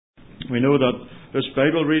We know that this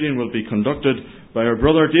Bible reading will be conducted by our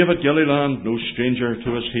brother David Gilliland, no stranger to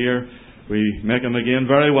us here. We make him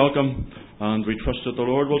again very welcome, and we trust that the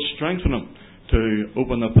Lord will strengthen him to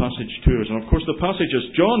open the passage to us. And of course the passage is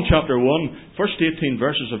John chapter 1, first 18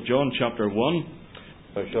 verses of John chapter 1.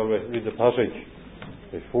 Now shall we read the passage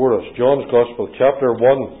before us? John's Gospel chapter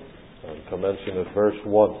 1, and commencing at verse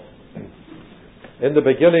 1. In the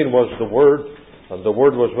beginning was the Word, and the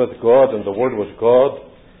Word was with God, and the Word was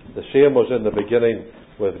God. The same was in the beginning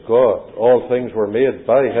with God. All things were made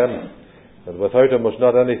by Him, and without Him was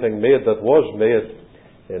not anything made that was made.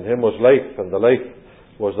 In Him was life, and the life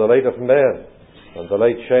was the light of men. And the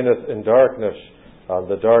light shineth in darkness, and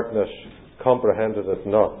the darkness comprehended it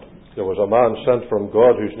not. There was a man sent from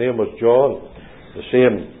God whose name was John. The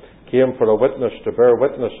same came for a witness, to bear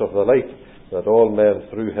witness of the light, that all men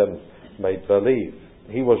through him might believe.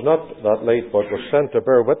 He was not that light, but was sent to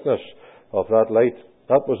bear witness of that light.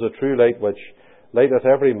 That was the true light which lighteth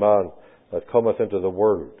every man that cometh into the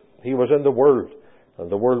world. He was in the world,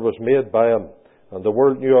 and the world was made by him, and the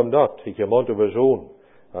world knew him not. He came unto his own,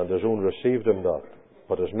 and his own received him not.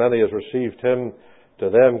 But as many as received him, to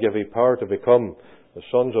them gave he power to become the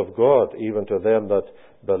sons of God, even to them that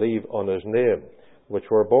believe on his name, which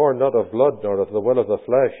were born not of blood, nor of the will of the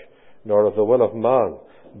flesh, nor of the will of man,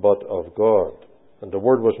 but of God. And the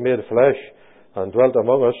Word was made flesh, and dwelt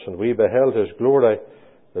among us, and we beheld his glory,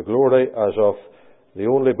 the glory as of the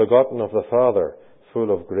only begotten of the Father,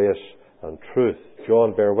 full of grace and truth.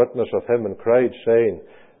 John bare witness of him, and cried, saying,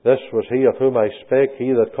 This was he of whom I spake.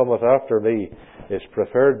 He that cometh after me is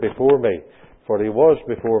preferred before me, for he was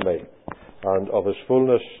before me. And of his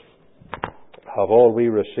fullness have all we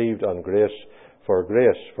received, and grace for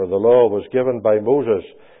grace. For the law was given by Moses,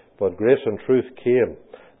 but grace and truth came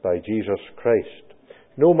by Jesus Christ.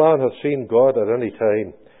 No man hath seen God at any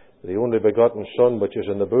time. The only begotten Son, which is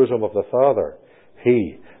in the bosom of the Father,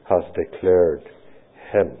 He hath declared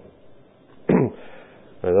Him.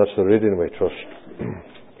 Now that's the reading, we trust.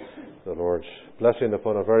 The Lord's blessing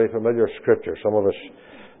upon a very familiar scripture. Some of us,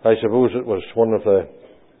 I suppose it was one of the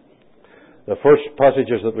first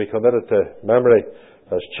passages that we committed to memory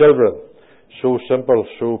as children. So simple,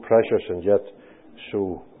 so precious, and yet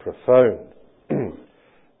so profound.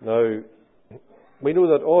 Now, we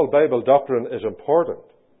know that all Bible doctrine is important.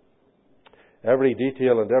 Every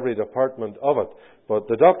detail and every department of it. But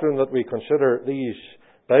the doctrine that we consider these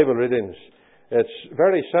Bible readings, it's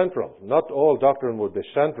very central. Not all doctrine would be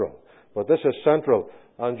central, but this is central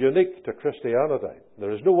and unique to Christianity.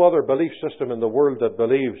 There is no other belief system in the world that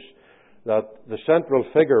believes that the central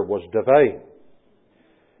figure was divine.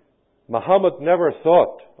 Muhammad never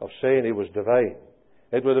thought of saying he was divine.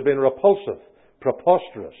 It would have been repulsive,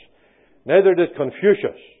 preposterous. Neither did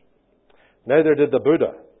Confucius. Neither did the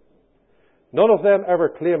Buddha. None of them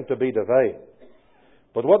ever claimed to be divine.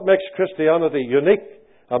 But what makes Christianity unique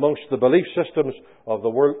amongst the belief systems of the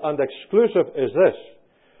world and exclusive is this,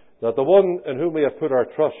 that the one in whom we have put our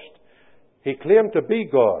trust, he claimed to be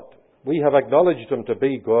God. We have acknowledged him to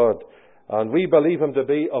be God, and we believe him to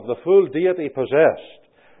be of the full deity possessed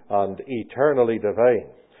and eternally divine.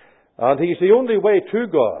 And he's the only way to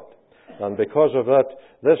God. And because of that,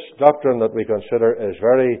 this doctrine that we consider is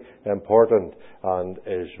very important and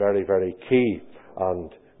is very, very key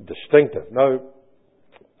and distinctive. Now,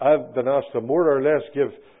 I've been asked to more or less give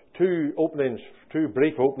two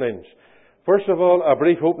brief openings. First of all, a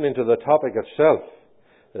brief opening to the topic itself,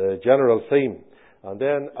 the general theme, and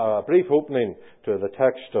then a brief opening to the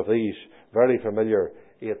text of these very familiar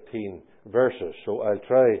 18 verses. So I'll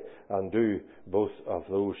try and do both of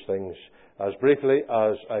those things as briefly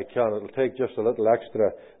as I can. It'll take just a little extra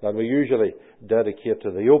than we usually dedicate to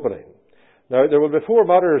the opening. Now, there will be four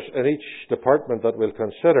matters in each department that we'll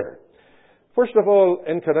consider. First of all,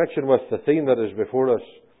 in connection with the theme that is before us,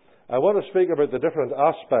 I want to speak about the different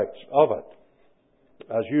aspects of it.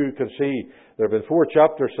 As you can see, there have been 4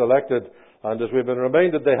 chapters selected, and as we've been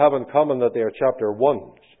reminded, they have in common that they are chapter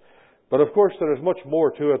 1s. But of course, there is much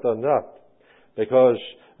more to it than that, because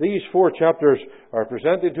these 4 chapters are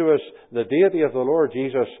presenting to us the deity of the Lord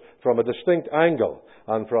Jesus from a distinct angle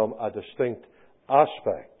and from a distinct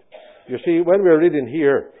aspect. You see, when we're reading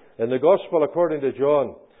here in the Gospel according to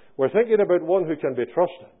John, we're thinking about one who can be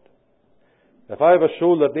trusted. If I have a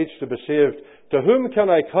soul that needs to be saved, to whom can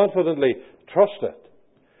I confidently trust it?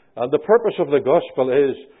 And the purpose of the Gospel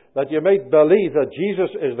is that you might believe that Jesus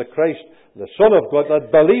is the Christ, the Son of God,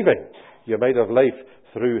 that believing you might have life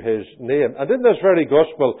through His name. And in this very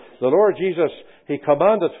Gospel, the Lord Jesus, He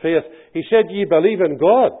commanded faith. He said, Ye believe in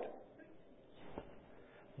God.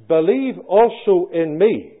 Believe also in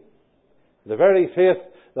me. The very faith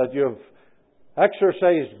that you've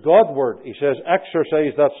Exercise God word. He says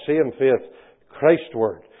exercise that same faith, Christ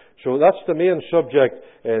word. So that's the main subject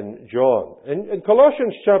in John. In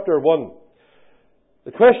Colossians chapter 1,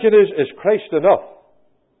 the question is Christ enough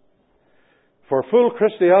for full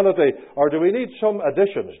Christianity, or do we need some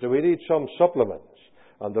additions? Do we need some supplements?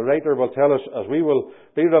 And the writer will tell us, as we will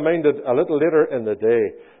be reminded a little later in the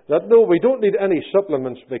day, that no, we don't need any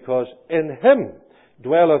supplements, because in Him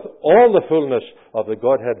dwelleth all the fullness of the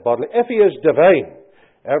Godhead bodily. If He is divine,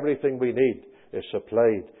 everything we need is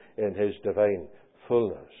supplied in His divine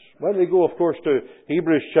fullness. When we go, of course, to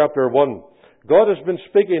Hebrews chapter 1, God has been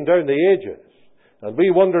speaking down the ages, and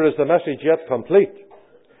we wonder, is the message yet complete?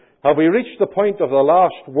 Have we reached the point of the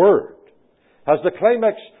last word? Has the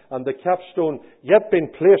climax and the capstone yet been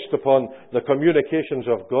placed upon the communications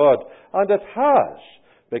of God? And it has,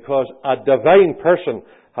 because a divine person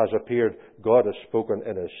has appeared. God has spoken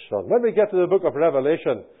in His Son. When we get to the book of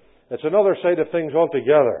Revelation, it's another side of things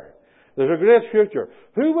altogether. There's a great future.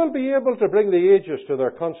 Who will be able to bring the ages to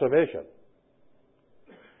their consummation?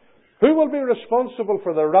 Who will be responsible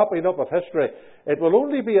for the wrapping up of history? It will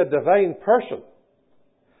only be a divine person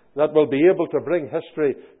that will be able to bring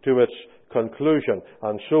history to its conclusion.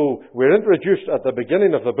 And so we're introduced at the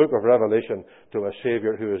beginning of the book of Revelation to a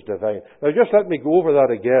Saviour who is divine. Now just let me go over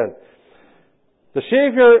that again. The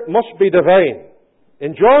Saviour must be divine.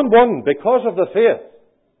 In John 1, because of the faith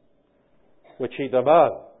which He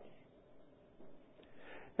demands.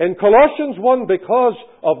 In Colossians 1, because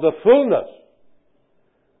of the fullness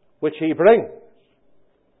which He brings.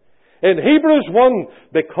 In Hebrews 1,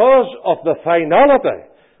 because of the finality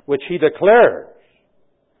which He declares.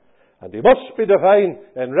 And He must be divine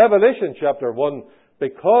in Revelation chapter 1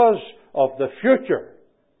 because of the future,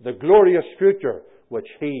 the glorious future which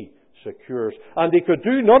He secures. And He could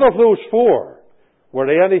do none of those four were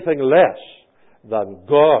He anything less than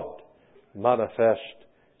God manifest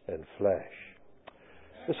in flesh.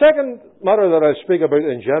 The second matter that I speak about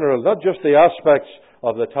in general, not just the aspects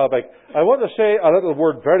of the topic, I want to say a little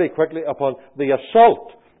word very quickly upon the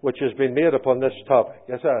assault which has been made upon this topic.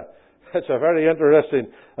 It's a very interesting,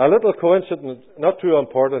 a little coincidence, not too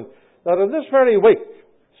important, that in this very week,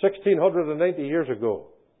 1690 years ago,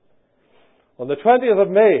 on the 20th of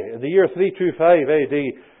May, in the year 325 AD,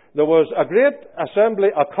 there was a great assembly,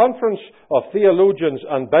 a conference of theologians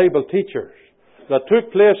and Bible teachers that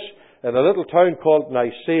took place in a little town called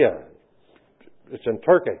Nicaea. It's in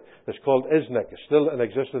Turkey. It's called Iznik. It's still in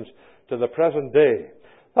existence to the present day.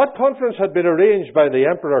 That conference had been arranged by the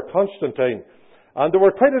Emperor Constantine, and there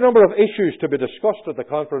were quite a number of issues to be discussed at the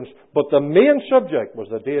conference, but the main subject was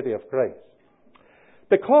the deity of Christ.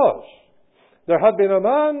 Because there had been a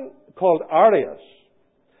man called Arius,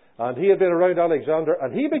 and he had been around Alexander,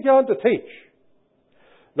 and he began to teach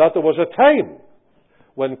that there was a time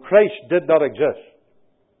when Christ did not exist.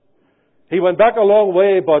 He went back a long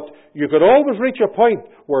way, but you could always reach a point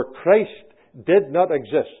where Christ did not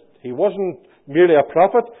exist. He wasn't merely a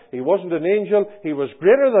prophet. He wasn't an angel. He was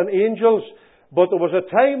greater than angels. But there was a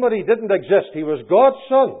time when He didn't exist. He was God's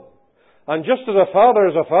Son. And just as a father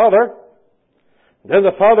is a father, then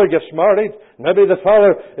the father gets married. Maybe the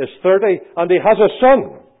father is 30 and he has a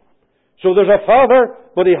son. So there's a father,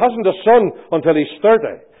 but he hasn't a son until he's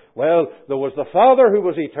 30. Well, there was the Father who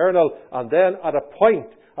was eternal, and then at a point,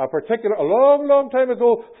 a long, long time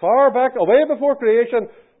ago, far back, away before creation,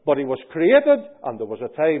 but He was created, and there was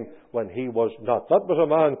a time when He was not. That was a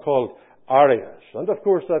man called Arius. And of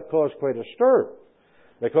course that caused quite a stir,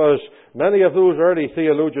 because many of those early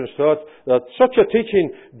theologians thought that such a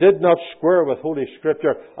teaching did not square with Holy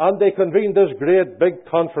Scripture, and they convened this great big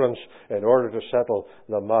conference in order to settle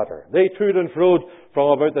the matter. They toed and froed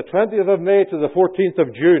from about the 20th of May to the 14th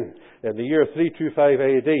of June in the year 325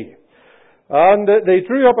 AD. And they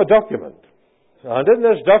drew up a document. And in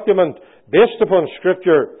this document, based upon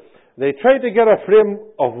Scripture, they tried to get a frame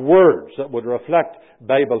of words that would reflect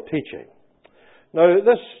Bible teaching. Now,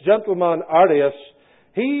 this gentleman, Arius,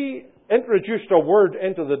 he introduced a word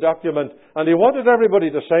into the document, and he wanted everybody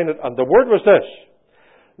to sign it, and the word was this,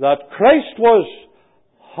 that Christ was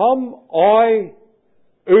hom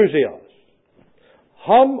ousios.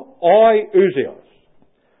 Hom ousios,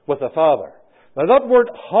 with the Father. Now, that word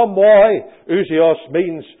hom ousios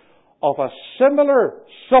means of a similar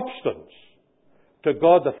substance to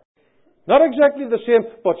God the Father. Not exactly the same,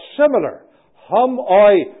 but similar. Hom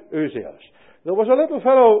ousios. There was a little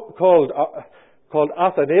fellow called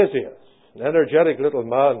Athanasius, an energetic little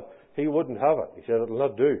man. He wouldn't have it. He said, it'll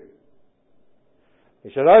not do.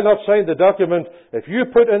 He said, I'll not sign the document if you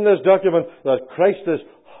put in this document that Christ is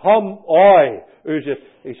hom ousios.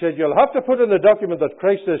 He said, you'll have to put in the document that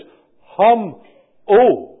Christ is hom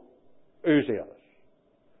o ousios.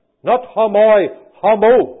 Not homoi,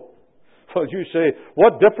 homo. Well, you say,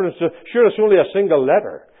 what difference? Sure, it's only a single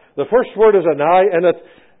letter. The first word is an I in it.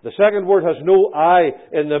 The second word has no I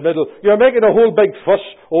in the middle. You're making a whole big fuss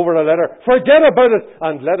over a letter. Forget about it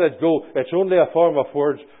and let it go. It's only a form of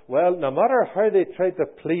words. Well, no matter how they tried to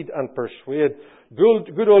plead and persuade,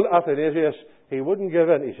 good old Athanasius, he wouldn't give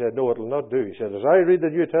in. He said, no, it'll not do. He said, as I read the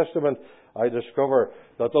New Testament, I discover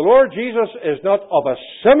that the Lord Jesus is not of a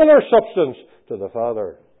similar substance to the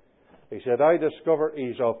Father. He said, I discover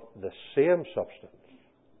he's of the same substance.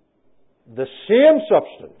 The same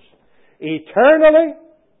substance. Eternally,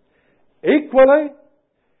 equally,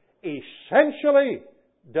 essentially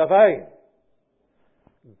divine.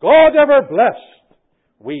 God ever blessed,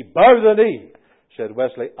 we bow the knee, said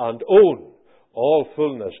Wesley, and own all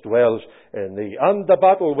fullness dwells in thee. And the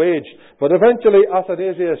battle waged. But eventually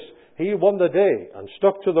Athanasius, he won the day and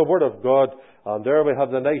stuck to the Word of God. And there we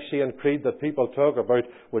have the Nicene Creed that people talk about,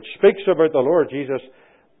 which speaks about the Lord Jesus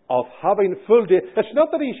of having full deity. It's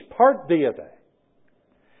not that he's part deity.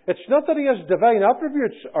 It's not that he has divine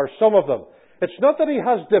attributes, or some of them. It's not that he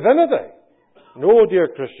has divinity. No, dear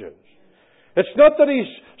Christians. It's not that he's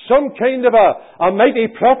some kind of a mighty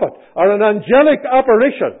prophet or an angelic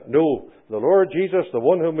apparition. No, the Lord Jesus, the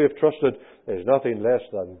one whom we have trusted, is nothing less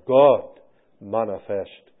than God manifest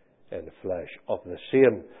in flesh, of the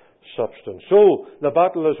same substance. So the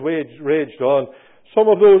battle has raged on. Some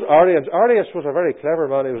of those Arians. Arius was a very clever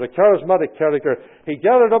man. He was a charismatic character. He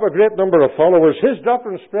gathered up a great number of followers. His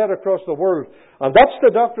doctrine spread across the world. And that's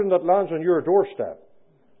the doctrine that lands on your doorstep.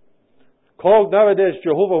 Called nowadays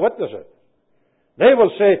Jehovah's Witnesses. They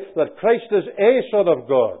will say that Christ is a Son of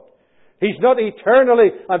God. He's not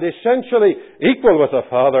eternally and essentially equal with the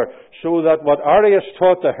Father. So that what Arius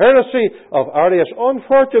taught, the heresy of Arius,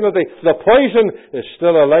 unfortunately, the poison is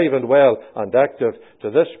still alive and well and active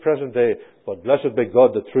to this present day. But blessed be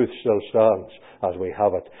God, the truth still stands as we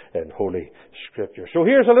have it in Holy Scripture. So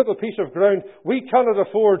here's a little piece of ground we cannot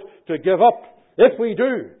afford to give up. If we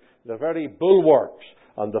do, the very bulwarks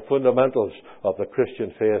and the fundamentals of the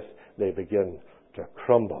Christian faith, they begin to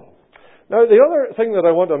crumble. Now, the other thing that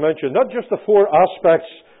I want to mention, not just the four aspects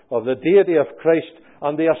of the deity of Christ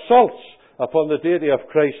and the assaults upon the deity of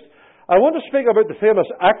Christ, I want to speak about the famous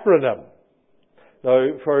acronym.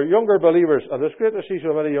 Now, for younger believers, and it's great to see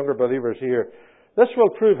so many younger believers here, this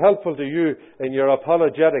will prove helpful to you in your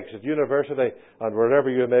apologetics at university and wherever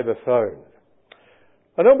you may be found.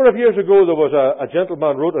 A number of years ago, there was a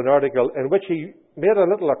gentleman wrote an article in which he made a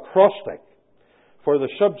little acrostic for the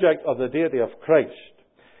subject of the deity of Christ.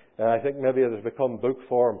 I think maybe it has become book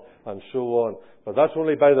form and so on, but that's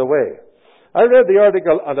only by the way. I read the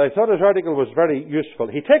article and I thought his article was very useful.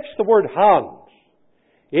 He takes the word hands,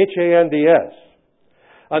 H-A-N-D-S,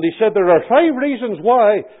 and he said there are 5 reasons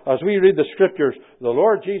why, as we read the Scriptures, the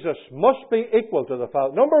Lord Jesus must be equal to the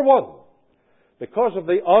Father. Number 1, because of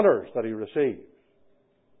the honours that he receives.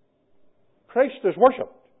 Christ is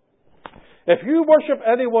worshipped. If you worship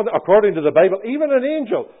anyone according to the Bible, even an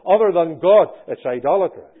angel other than God, it's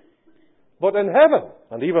idolatry. But in heaven,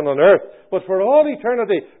 and even on earth, but for all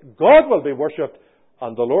eternity, God will be worshipped,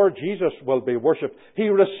 and the Lord Jesus will be worshipped. He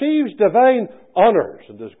receives divine honours.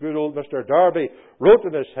 And this good old Mr. Darby wrote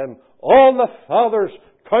in his hymn, all the Father's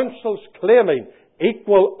counsels claiming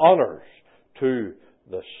equal honours to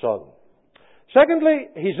the Son. Secondly,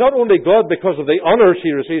 he's not only God because of the honours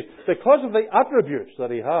he receives, because of the attributes that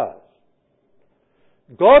he has.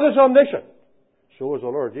 God is omniscient, so is the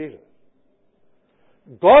Lord Jesus.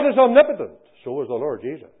 God is omnipotent, so is the Lord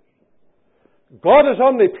Jesus. God is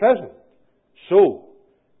omnipresent, so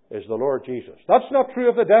is the Lord Jesus. That's not true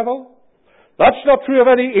of the devil. That's not true of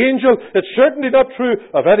any angel. It's certainly not true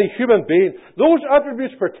of any human being. Those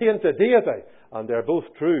attributes pertain to deity, and they're both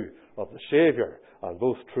true of the Saviour, and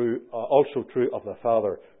both true, also true of the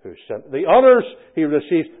Father who sent. The honours he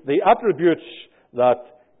receives, the attributes that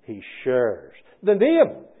he shares. The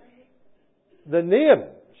names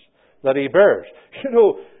that he bears. You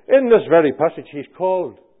know, in this very passage he's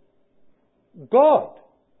called God.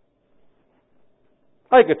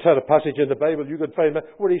 I could tell a passage in the Bible you could find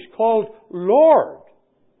where he's called Lord.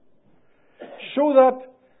 So that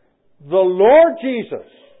the Lord Jesus,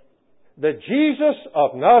 the Jesus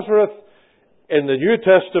of Nazareth in the New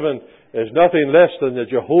Testament, is nothing less than the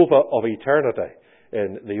Jehovah of eternity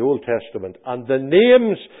in the Old Testament. And the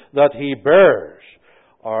names that he bears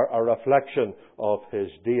are a reflection of his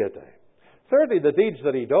deity. Thirdly, the deeds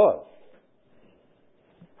that he does.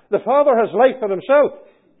 The Father has life in himself.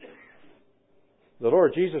 The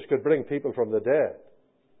Lord Jesus could bring people from the dead.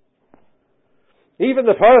 Even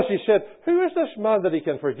the Pharisees said, who is this man that he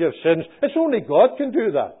can forgive sins? It's only God can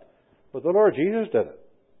do that. But the Lord Jesus did it.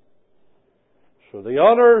 So the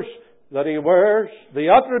honours that He wears, the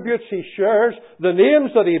attributes He shares, the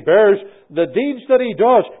names that He bears, the deeds that He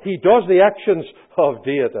does the actions of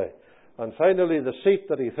deity. And finally, the seat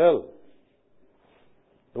that He filled.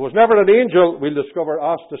 There was never an angel, we'll discover,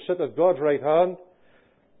 asked to sit at God's right hand.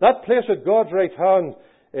 That place at God's right hand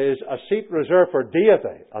is a seat reserved for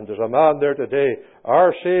deity. And there's a man there today,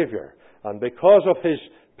 our Saviour. And because of His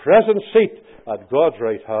present seat at God's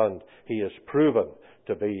right hand, He is proven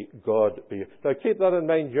to be God. Now keep that in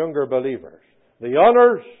mind, younger believers. The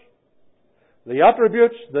honours, the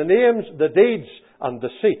attributes, the names, the deeds, and the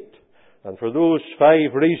seat. And for those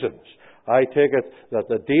 5 reasons, I take it that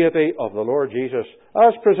the deity of the Lord Jesus,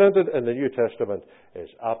 as presented in the New Testament, is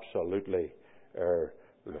absolutely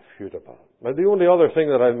irrefutable. Now the only other thing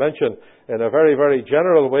that I'll mention in a very, very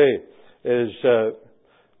general way is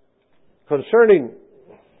concerning,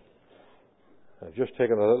 I've just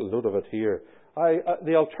taken a little note of it here,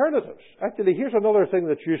 the alternatives. Actually, here's another thing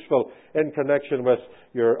that's useful in connection with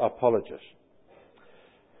your apologist.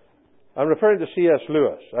 I'm referring to C.S.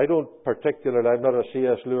 Lewis. I'm not a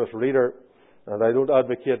C.S. Lewis reader, and I don't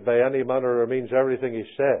advocate by any manner or means everything he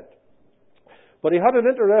said. But he had an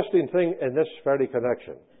interesting thing in this very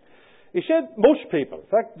connection. He said most people, in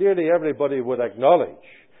fact nearly everybody, would acknowledge,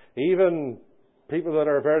 even people that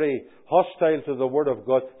are very hostile to the Word of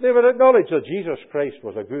God, they would acknowledge that Jesus Christ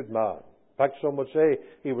was a good man. In fact, some would say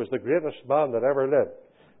He was the greatest man that ever lived.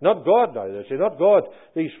 Not God now, they say, not God,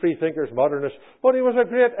 these free thinkers, modernists, but He was a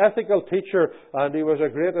great ethical teacher, and He was a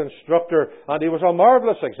great instructor, and He was a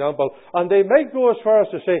marvellous example, and they might go as far as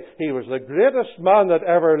to say He was the greatest man that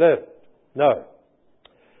ever lived. Now,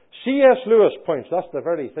 C.S. Lewis points, that's the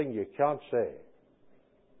very thing you can't say.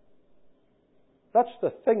 That's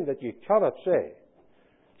the thing that you cannot say.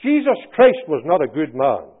 Jesus Christ was not a good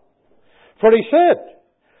man. For he said,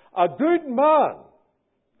 a good man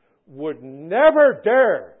would never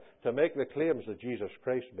dare to make the claims that Jesus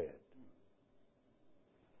Christ made.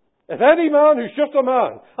 If any man who's just a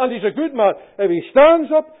man, and he's a good man, if he stands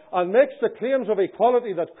up and makes the claims of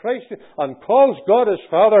equality that Christ did, and calls God His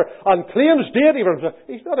Father, and claims deity for himself,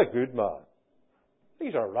 he's not a good man.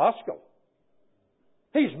 He's a rascal.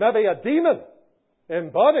 He's maybe a demon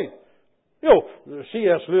embodied.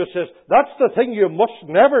 C.S. Lewis says, that's the thing you must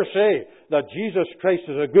never say, that Jesus Christ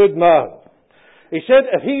is a good man. He said,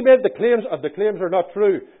 if he made the claims, and the claims are not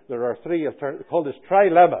true, there are 3 called his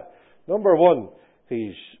trilemma. Number 1,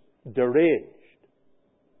 he's deranged.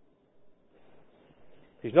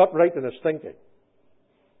 He's not right in his thinking.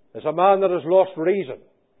 There's a man that has lost reason.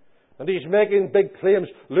 And he's making big claims.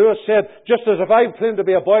 Lewis said, just as if I claimed to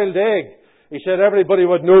be a boiled egg, he said everybody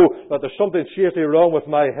would know that there's something seriously wrong with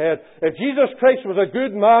my head. If Jesus Christ was a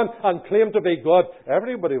good man and claimed to be God,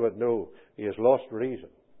 everybody would know he has lost reason.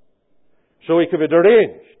 So he could be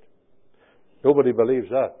deranged. Nobody believes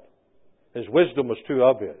that. His wisdom was too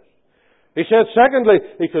obvious. He said, secondly,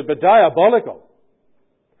 he could be diabolical.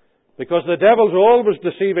 Because the devil's always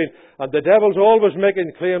deceiving, and the devil's always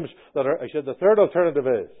making claims that are... He said, the third alternative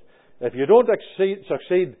is, if you don't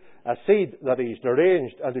succeed that he's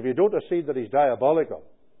deranged, and if you don't accede that he's diabolical,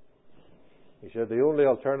 he said, the only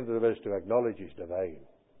alternative is to acknowledge he's divine.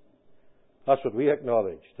 That's what we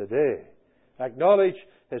acknowledge today. Acknowledge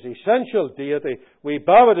His essential deity. We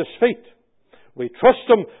bow at His feet. We trust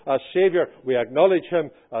Him as Saviour. We acknowledge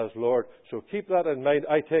Him as Lord. So keep that in mind.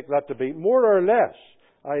 I take that to be more or less,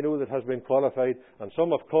 I know that has been qualified, and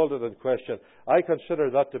some have called it in question. I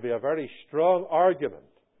consider that to be a very strong argument.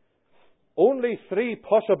 Only 3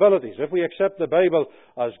 possibilities. If we accept the Bible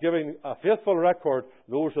as giving a faithful record,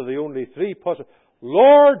 those are the only 3 possibilities.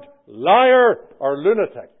 Lord, liar, or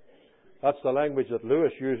lunatic. That's the language that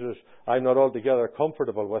Lewis uses. I'm not altogether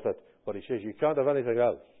comfortable with it, but he says you can't have anything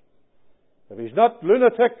else. If he's not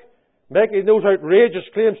lunatic, making those outrageous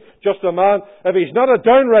claims, just a man. If he's not a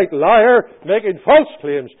downright liar, making false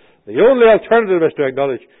claims, the only alternative is to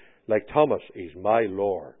acknowledge, like Thomas, He's my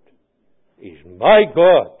Lord. He's my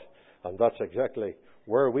God. And that's exactly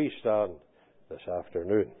where we stand this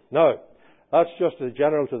afternoon. Now, that's just a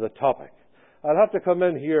general to the topic. I'll have to come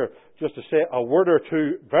in here just to say a word or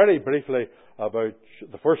two very briefly about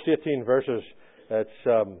the first 18 verses.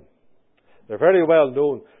 They're very well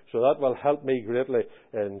known, so that will help me greatly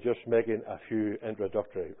in just making a few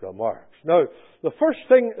introductory remarks. Now, the first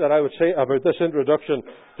thing that I would say about this introduction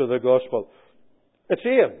to the Gospel, its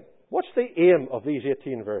aim. What's the aim of these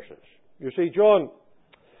 18 verses? You see, John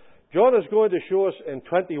is going to show us in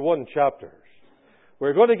 21 chapters.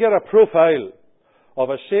 We're going to get a profile of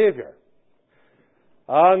a Saviour.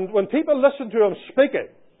 And when people listen to Him speaking,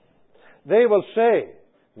 they will say,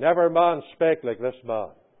 never man spake like this man.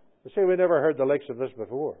 They say, we never heard the likes of this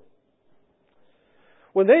before.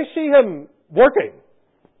 When they see Him working,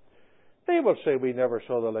 they will say, we never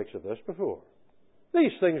saw the likes of this before.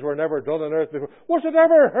 These things were never done on earth before. Was it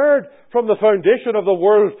ever heard from the foundation of the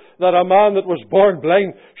world that a man that was born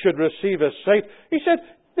blind should receive his sight? He said,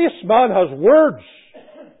 this man has words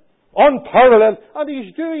unparalleled, and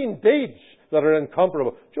he's doing deeds that are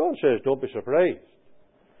incomparable. John says, don't be surprised.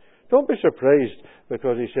 Don't be surprised,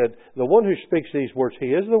 because he said, the one who speaks these words, he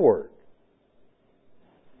is the Word.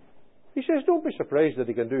 He says, don't be surprised that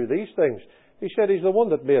he can do these things. He said, he's the one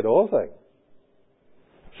that made all things.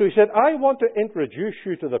 So he said, I want to introduce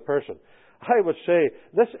you to the person. I would say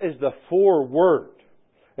this is the foreword,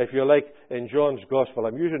 if you like, in John's Gospel.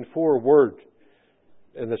 I'm using foreword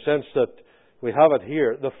in the sense that we have it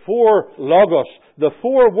here. The four logos, the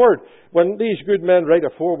foreword. When these good men write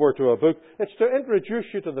a foreword to a book, it's to introduce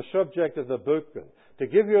you to the subject of the book and to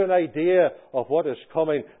give you an idea of what is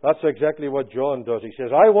coming. That's exactly what John does. He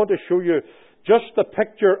says, I want to show you just the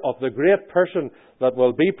picture of the great person that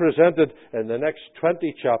will be presented in the next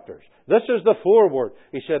 20 chapters. This is the foreword.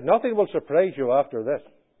 He said, nothing will surprise you after this.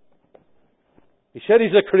 He said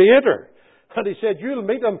he's a creator. And he said, you'll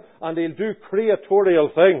meet him and he'll do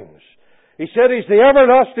creatorial things. He said he's the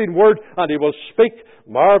everlasting Word and he will speak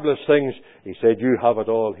marvelous things. He said, you have it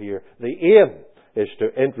all here. The aim is to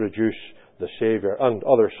introduce the Saviour and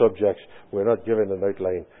other subjects. We're not giving an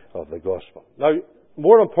outline of the Gospel. Now,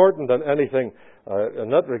 more important than anything in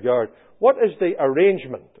that regard, what is the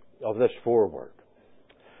arrangement of this foreword?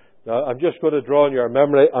 Now, I'm just going to draw on your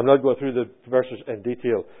memory. I'm not going through the verses in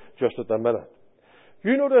detail just at the minute.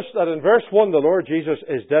 You notice that in verse 1, the Lord Jesus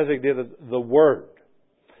is designated the Word.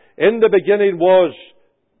 In the beginning was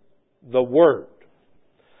the Word.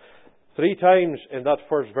 3 times in that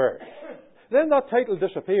first verse. Then that title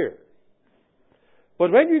disappears.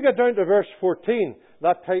 But when you get down to verse 14,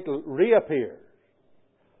 that title reappears.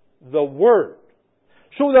 The Word.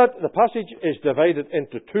 So that the passage is divided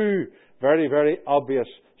into 2 very, very obvious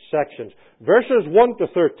sections. Verses 1 to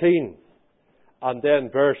 13 and then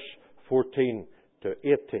verse 14 to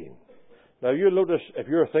 18. Now you'll notice, if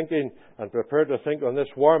you're thinking and prepared to think on this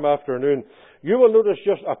warm afternoon, you will notice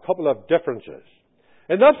just a couple of differences.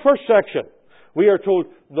 In that first section, we are told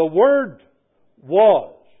the Word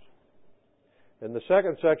was. In the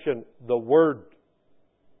second section, the Word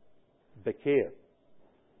became.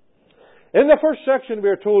 In the first section, we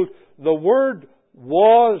are told the Word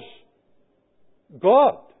was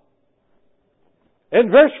God. In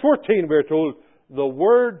verse 14, we are told the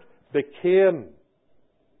Word became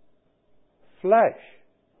flesh.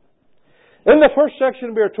 In the first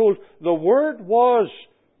section, we are told the Word was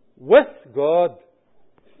with God.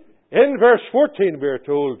 In verse 14, we are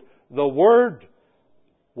told the Word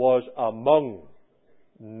was among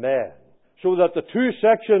men. So that the 2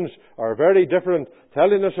 sections are very different,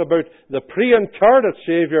 telling us about the pre-incarnate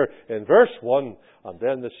Saviour in verse 1, and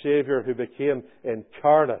then the Saviour who became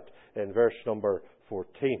incarnate in verse number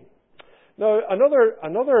 14. Now,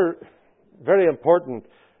 another very important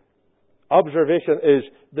observation is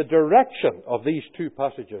the direction of these 2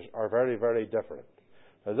 passages are very, very different.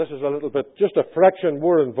 Now, this is a little bit, just a fraction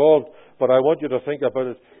more involved, but I want you to think about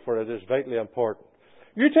it, for it is vitally important.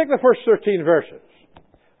 You take the first 13 verses,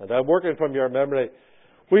 and I'm working from your memory.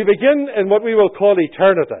 We begin in what we will call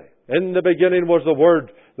eternity. In the beginning was the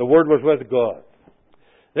Word was with God.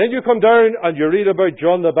 Then you come down and you read about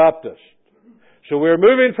John the Baptist. So we're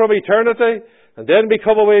moving from eternity, and then we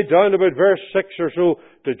come away down about verse 6 or so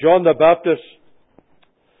to John the Baptist.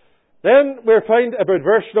 Then we find about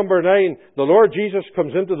verse number 9, the Lord Jesus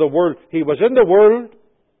comes into the world. He was in the world.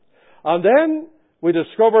 And then we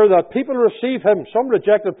discover that people receive Him. Some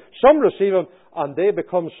reject Him, some receive Him, and they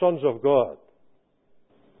become sons of God.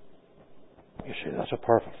 You say, that's a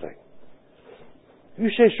powerful thing. You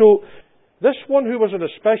say, so this one who was in a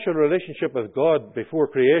special relationship with God before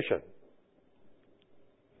creation,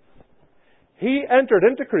 He entered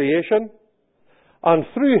into creation, and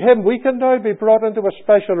through Him we can now be brought into a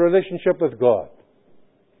special relationship with God.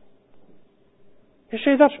 You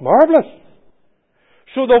say, that's marvelous.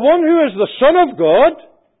 So the one who is the Son of God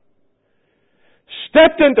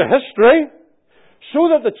stepped into history so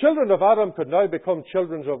that the children of Adam could now become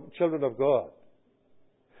children of God.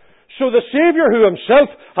 So the Saviour who Himself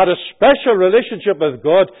had a special relationship with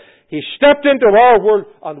God, He stepped into our world,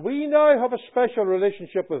 and we now have a special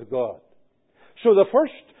relationship with God. So the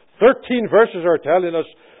first 13 verses are telling us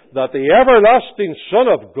that the everlasting Son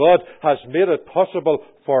of God has made it possible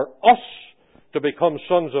for us to become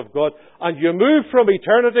sons of God. And you move from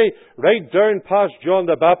eternity right down past John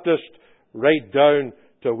the Baptist, right down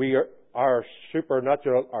to our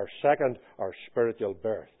supernatural, our second, our spiritual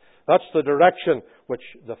birth. That's the direction which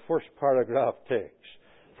the first paragraph takes.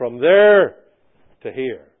 From there to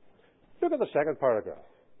here. Look at the second paragraph.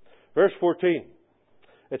 Verse 14.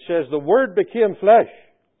 It says, the Word became flesh,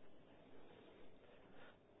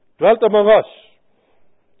 dwelt among us.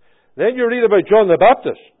 Then you read about John the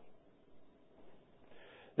Baptist.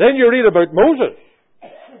 Then you read about Moses.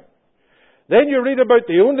 Then you read about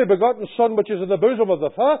the only begotten Son which is in the bosom of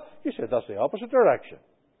the Father. You said that's the opposite direction.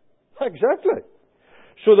 Exactly.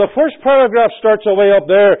 So the first paragraph starts away up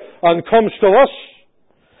there and comes to us.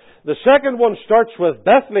 The second one starts with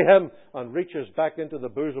Bethlehem and reaches back into the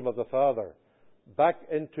bosom of the Father. Back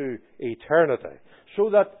into eternity. So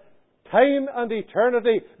that time and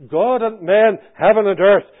eternity, God and man, heaven and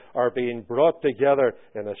earth, are being brought together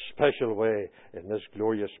in a special way in this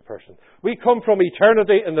glorious person. We come from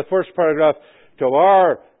eternity in the first paragraph to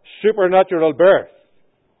our supernatural birth.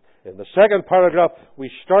 In the second paragraph,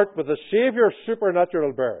 we start with the Saviour's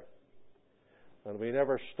supernatural birth. And we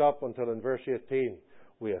never stop until in verse 18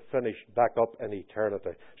 we have finished back up in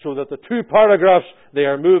eternity. So that the two paragraphs, they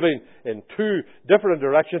are moving in two different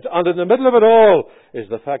directions. And in the middle of it all is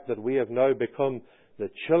the fact that we have now become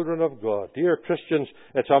the children of God. Dear Christians,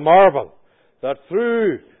 it's a marvel that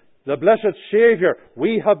through the blessed Saviour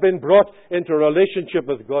we have been brought into relationship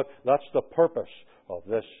with God. That's the purpose of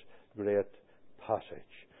this great passage.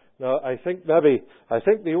 Now, I think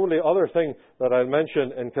the only other thing that I'll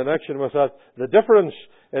mention in connection with that, the difference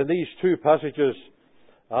in these two passages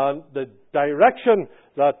and the direction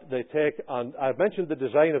that they take, and I've mentioned the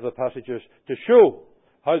design of the passages to show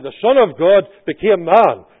how the Son of God became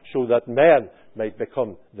man so that men might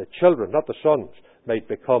become the children, not the sons, might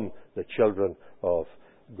become the children of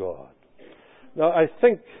God. Now, I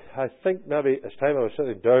think maybe as time I was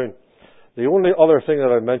sitting down, the only other thing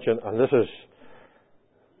that I mention, and this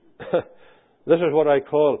is what I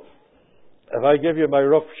call, if I give you my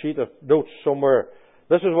rough sheet of notes somewhere,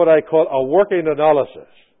 this is what I call a working analysis.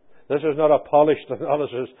 This is not a polished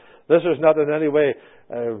analysis. This is not in any way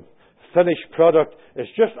a finished product. It's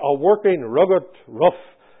just a working, rugged, rough,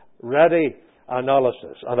 ready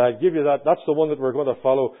analysis. And I'll give you that. That's the one that we're going to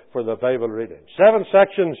follow for the Bible reading. 7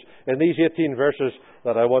 sections in these 18 verses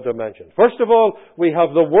that I want to mention. First of all, we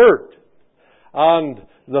have the Word and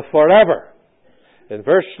the forever. In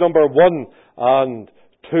verse number 1 and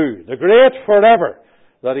 2. The great forever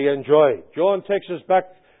that he enjoyed. John takes us back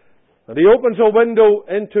and he opens a window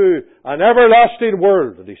into an everlasting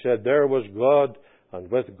world. And he said, there was God,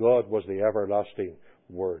 and with God was the everlasting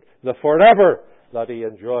Word. The forever that he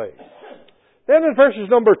enjoyed. Then in verses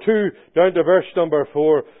number 2 down to verse number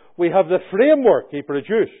 4, we have the framework he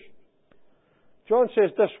produced. John says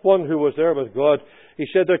this one who was there with God, he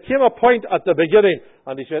said there came a point at the beginning,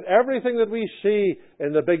 and he said everything that we see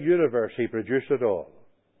in the big universe, he produced it all.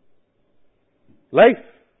 Life,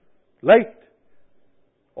 light,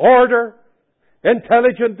 order,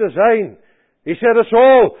 intelligent design. He said it's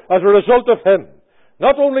all as a result of him.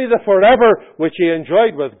 Not only the forever which he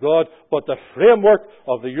enjoyed with God, but the framework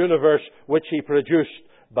of the universe which he produced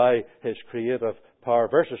by his creative power.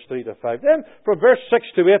 Verses 3 to 5. Then from verse 6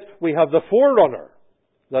 to 8 we have the forerunner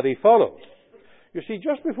that he followed. You see,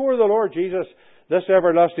 just before the Lord Jesus, this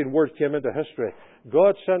everlasting Word came into history,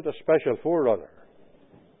 God sent a special forerunner.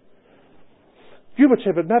 You would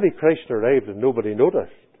say, but maybe Christ arrived and nobody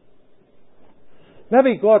noticed.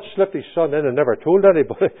 Maybe God slipped his Son in and never told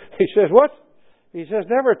anybody. He says, what? He says,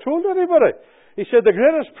 never told anybody. He said, the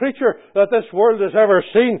greatest preacher that this world has ever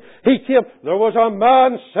seen, he came. There was a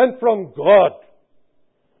man sent from God.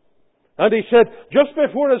 And he said, just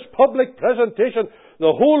before his public presentation,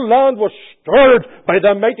 the whole land was stirred by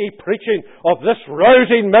the mighty preaching of this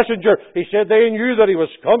rousing messenger. He said they knew that he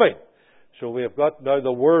was coming. So we have got now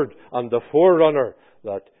the Word and the forerunner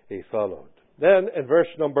that he followed. Then in verse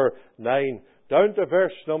number 9, down to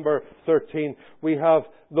verse number 13, we have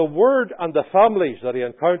the Word and the families that he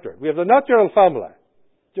encountered. We have the natural family,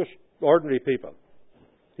 just ordinary people.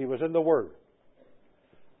 He was in the world.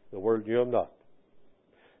 The world knew him not.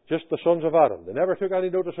 Just the sons of Adam. They never took any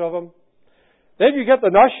notice of him. Then you get the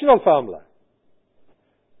national family.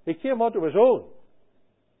 He came unto his own.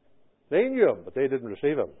 They knew him, but they didn't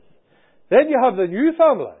receive him. Then you have the new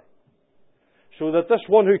family. So that this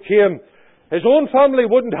one who came, his own family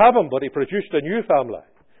wouldn't have him, but he produced a new family.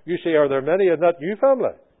 You say, are there many in that new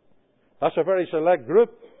family? That's a very select group.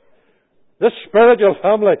 This spiritual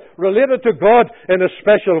family, related to God in a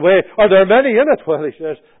special way. Are there many in it? Well, he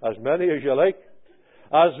says, as many as you like.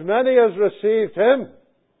 As many as received him,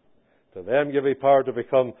 to them give he power to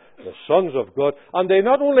become the sons of God. And they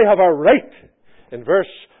not only have a right, in verse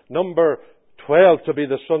number 12, to be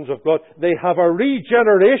the sons of God, they have a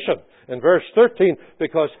regeneration in verse 13,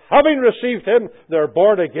 because having received Him, they're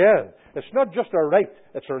born again. It's not just a rite,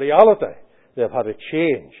 it's a reality. They've had a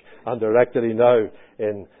change, and they're actually now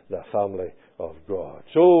in the family of God.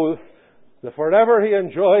 So, the forever He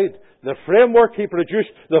enjoyed, the framework He produced,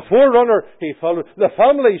 the forerunner He followed, the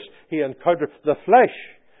families He encountered, the flesh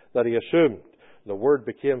that He assumed. The Word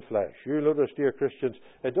became flesh. You notice, dear Christians,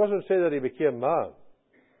 it doesn't say that He became man.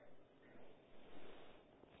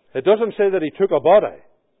 It doesn't say that He took a body.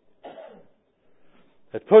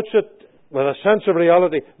 It puts it with a sense of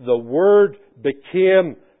reality. The Word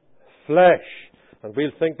became flesh. And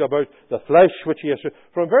we'll think about the flesh which He assumed.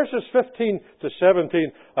 From verses 15 to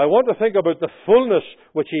 17, I want to think about the fullness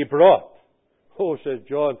which He brought. Oh, says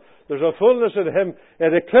John, there's a fullness in Him.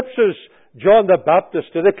 It eclipses John the Baptist.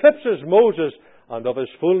 It eclipses Moses. And of His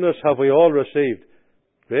fullness have we all received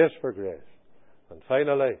grace for grace. And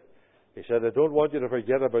finally, He said, I don't want you to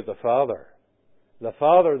forget about the Father. The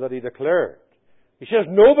Father that He declared. He says,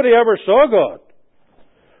 nobody ever saw God.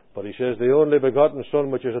 But He says, the only begotten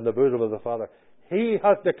Son which is in the bosom of the Father. He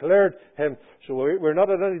hath declared Him. So we're not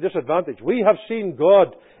at any disadvantage. We have seen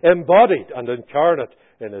God embodied and incarnate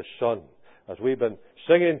in His Son. As we've been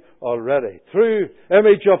singing already. Through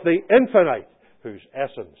image of the infinite, whose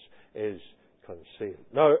essence is concealed.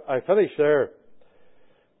 Now, I finish there.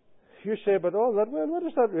 You say, but all that, well, what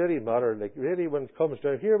does that really matter? Like, really, when it comes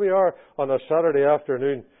down, here we are on a Saturday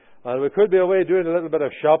afternoon, and we could be away doing a little bit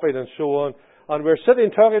of shopping and so on, and we're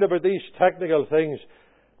sitting talking about these technical things.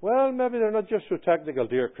 Well, maybe they're not just so technical,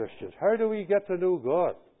 dear Christians. How do we get to know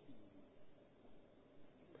God?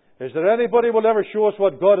 Is there anybody who will ever show us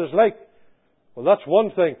what God is like? Well, that's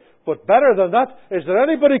one thing. But better than that, is there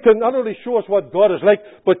anybody who can not only show us what God is like,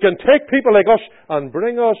 but can take people like us and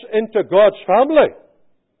bring us into God's family?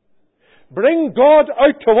 Bring God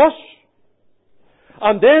out to us,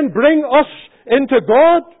 and then bring us into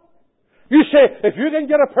God? You say, if you can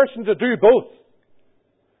get a person to do both,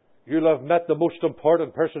 you'll have met the most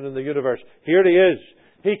important person in the universe. Here He is.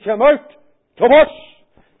 He came out to us.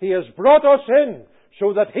 He has brought us in,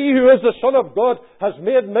 so that He who is the Son of God has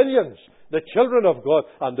made millions the children of God,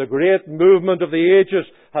 and the great movement of the ages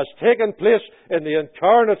has taken place in the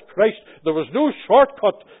incarnate Christ. There was no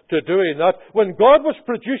shortcut to doing that. When God was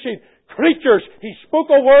producing creatures, He spoke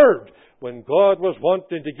a word. When God was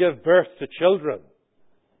wanting to give birth to children,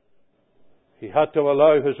 He had to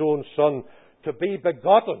allow His own Son to be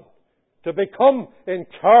begotten, to become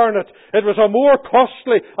incarnate. It was a more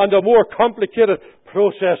costly and a more complicated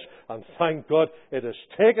process. And thank God it has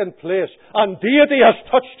taken place. And deity has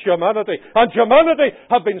touched humanity. And humanity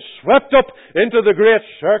have been swept up into the great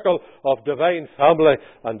circle of divine family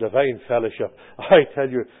and divine fellowship. I tell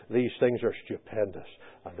you, these things are stupendous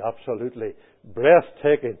and absolutely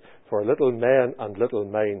breathtaking for little men and little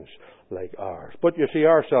minds like ours. But you see,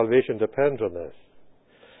 our salvation depends on this.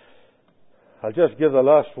 I'll just give the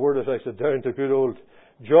last word as I sit down to good old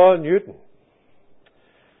John Newton.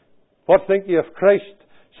 What think ye of Christ,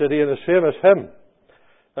 said he in his famous hymn.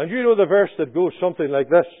 And you know the verse that goes something like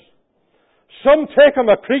this. Some take Him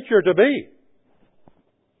a creature to be.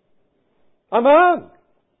 A man.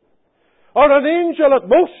 Or an angel at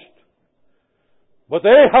most. But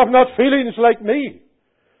they have not feelings like me.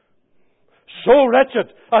 So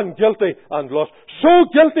wretched and guilty and lost. So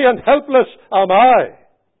guilty and helpless am I.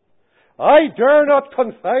 I dare not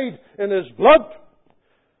confide in His blood,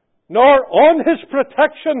 nor on His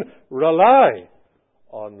protection rely,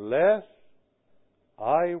 unless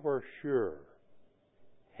I were sure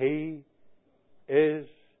He is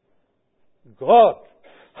God.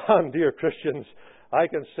 And dear Christians, I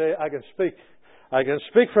can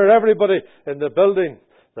speak for everybody in the building,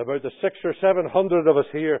 about the 600 or 700 of us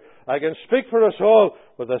here. I can speak for us all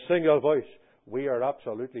with a single voice. We are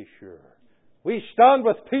absolutely sure. We stand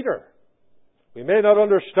with Peter. We may not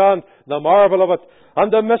understand the marvel of it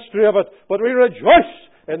and the mystery of it, but we rejoice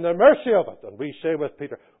in the mercy of it. And we say with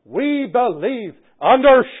Peter, we believe and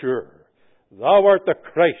are sure Thou art the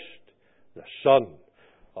Christ, the Son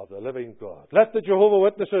of the living God. Let the Jehovah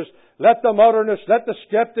Witnesses, let the modernists, let the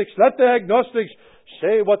skeptics, let the agnostics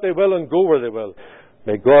say what they will and go where they will.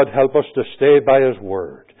 May God help us to stay by His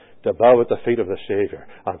Word, to bow at the feet of the Saviour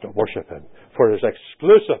and to worship Him for His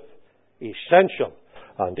exclusive, essential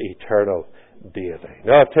and eternal deity.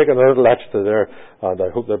 Now, I've taken a little extra there, and I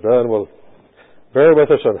hope that Brian will bear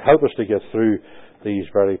with us and help us to get through these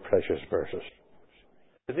very precious verses.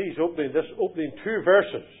 In this opening two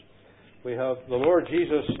verses, we have the Lord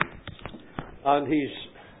Jesus, and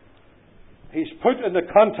He's put in the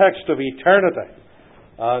context of eternity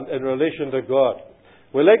and in relation to God.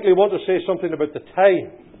 We likely want to say something about the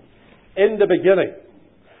time in the beginning.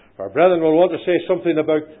 Our brethren will want to say something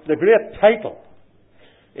about the great title.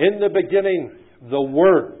 In the beginning, the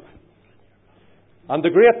Word. And the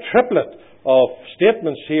great triplet of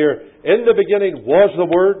statements here. In the beginning was the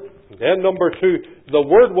Word. Then number 2, the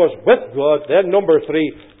Word was with God. Then number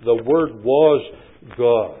 3, the Word was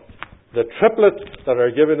God. The triplet that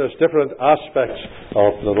are giving us different aspects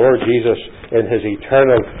of the Lord Jesus in His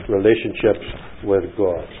eternal relationships with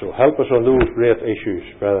God. So help us on those great issues,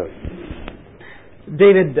 brethren.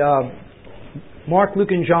 David, Mark,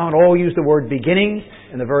 Luke, and John all use the word beginning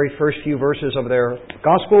in the very first few verses of their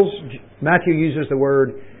Gospels. Matthew uses the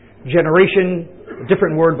word generation, a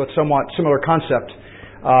different word but somewhat similar concept.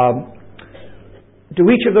 Are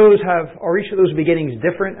each of those beginnings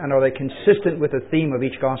different, and are they consistent with the theme of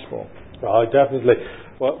each Gospel? Definitely.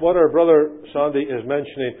 What our brother Sandy is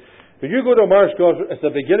mentioning, when you go to Mark's Gospel, it's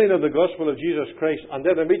the beginning of the Gospel of Jesus Christ, and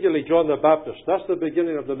then immediately John the Baptist. That's the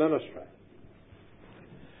beginning of the ministry.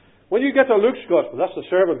 When you get to Luke's Gospel, that's the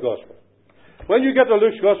servant Gospel. When you get to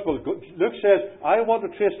Luke's Gospel, Luke says, I want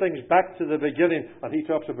to trace things back to the beginning, and he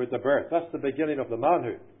talks about the birth. That's the beginning of the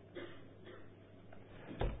manhood.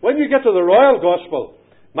 When you get to the royal Gospel,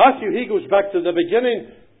 Matthew, he goes back to the beginning,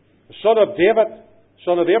 the son of David,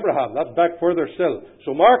 son of Abraham. That's back further still.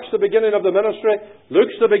 So Mark's the beginning of the ministry,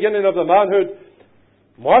 Luke's the beginning of the manhood,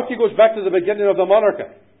 Matthew goes back to the beginning of the monarchy.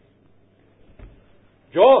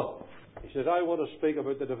 John, he says, I want to speak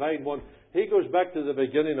about the divine one. He goes back to the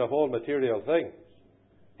beginning of all material things.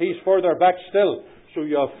 He's further back still. So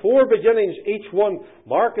you have 4 beginnings, each one.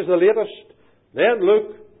 Mark is the latest, then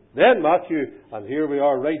Luke, then Matthew, and here we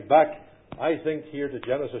are right back, I think, here to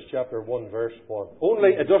Genesis chapter 1, verse 1. Only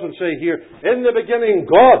it doesn't say here, in the beginning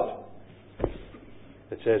God.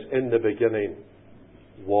 It says, in the beginning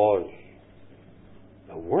was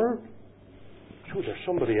the Word. So there's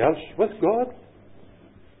somebody else with God.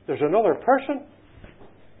 There's another person.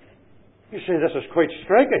 You say this is quite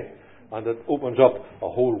striking. And it opens up a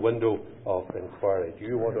whole window of inquiry. Do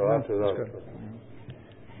you want to add to that?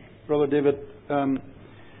 Brother David,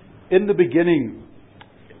 in the beginning,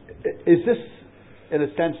 is this, in a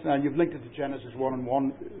sense now, you've linked it to Genesis 1 and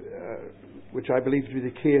 1, which I believe to be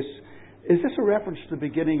the case. Is this a reference to the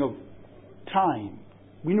beginning of time?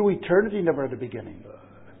 We know eternity never had a beginning.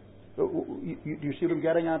 Do you see what I'm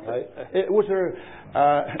getting at? Was there,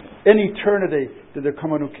 in eternity, did there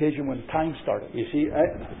come an occasion when time started? You see,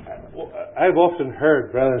 I've often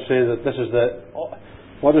heard brethren say that this is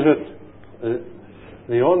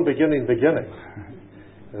the unbeginning beginning.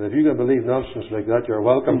 And if you can believe nonsense like that, you're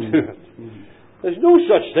welcome to it. Mm-hmm. There's no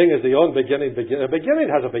such thing as the unbeginning beginning. A beginning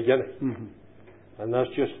has a beginning. Mm-hmm. And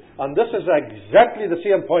this is exactly the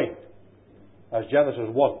same point as Genesis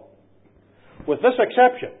 1. With this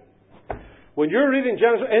exception. When you're reading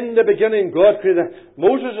Genesis, in the beginning God created,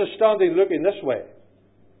 Moses is standing looking this way.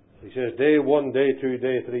 He says, day 1, day 2,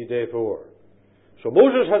 day 3, day 4. So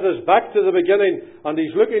Moses has his back to the beginning and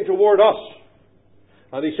he's looking toward us.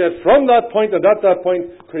 And he said, from that point and at that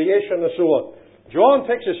point, creation and so on. John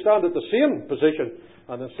takes his stand at the same position,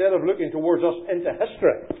 and instead of looking towards us into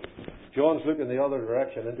history, John's looking the other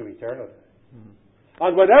direction into eternity. Mm-hmm.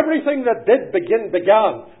 And when everything that did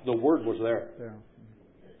began, the Word was there. Yeah.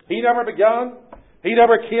 He never began. He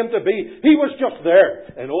never came to be. He was just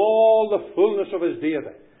there in all the fullness of His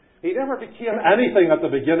deity. He never became anything at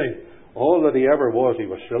the beginning. All that He ever was, He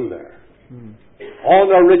was still there. Mm.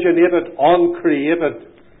 Unoriginated,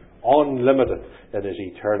 uncreated, unlimited in His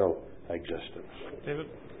eternal existence. David?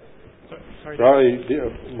 Sorry,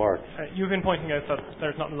 dear Mark. You've been pointing out that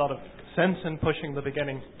there's not a lot of sense in pushing the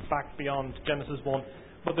beginning back beyond Genesis 1,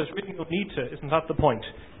 but there's really no need to. Isn't that the point?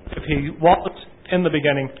 If He was in the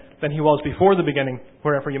beginning, then He was before the beginning,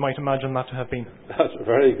 wherever you might imagine that to have been. That's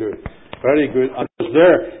very good. Very good. And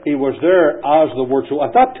He was there as the Word. So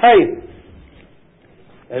at that time,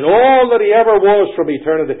 in all that He ever was from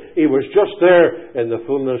eternity, He was just there in the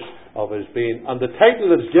fullness of His being. And the title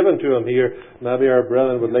that's given to Him here, maybe our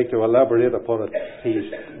brethren would like to elaborate upon it.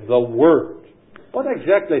 He's the Word. What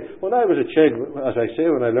exactly, when I was a child, as I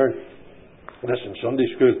say, when I learned this in Sunday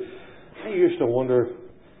school, I used to wonder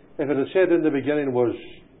if it had said in the beginning was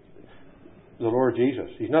the Lord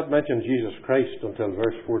Jesus. He's not mentioned Jesus Christ until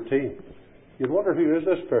verse 14. You'd wonder, who is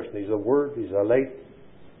this person? He's the Word, He's the light.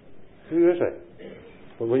 Who is it?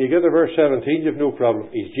 But when you get to verse 17, you've no problem.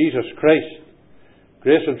 He's Jesus Christ.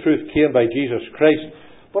 Grace and truth came by Jesus Christ.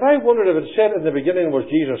 But I wondered if it said in the beginning was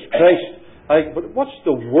Jesus Christ. But what's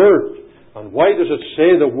the Word? And why does it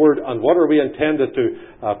say the Word? And what are we intended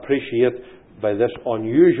to appreciate by this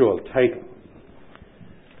unusual title?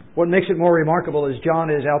 What makes it more remarkable is John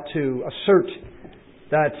is out to assert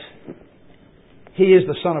that He is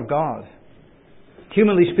the Son of God.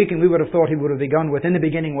 Humanly speaking, we would have thought he would have begun with, in the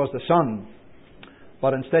beginning was the Son.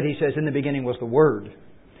 But instead he says, in the beginning was the Word.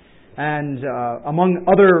 And among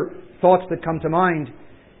other thoughts that come to mind,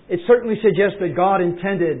 it certainly suggests that God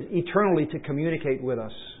intended eternally to communicate with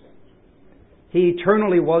us. He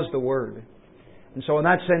eternally was the Word. And so in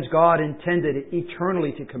that sense, God intended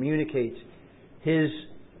eternally to communicate His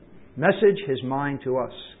message, His mind to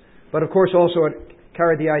us. But of course also it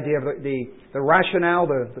carried the idea of the rationale,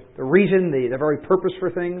 the reason, the very purpose for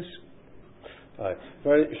things.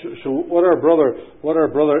 So what our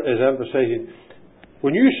brother is emphasizing,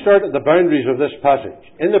 when you start at the boundaries of this passage,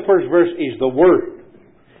 in the first verse He's the Word.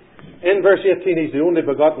 In verse 18 He's the only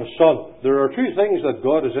begotten Son. There are two things that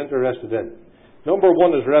God is interested in. Number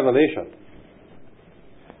one is revelation.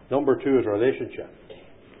 Number two is relationship.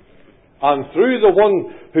 And through the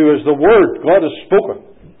one who is the Word, God has spoken.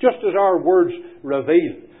 Just as our words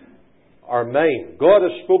reveal our mind. God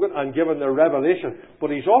has spoken and given the revelation. But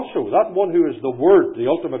He's also, that one who is the Word, the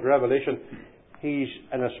ultimate revelation, He's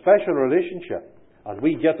in a special relationship. And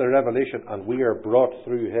we get the revelation and we are brought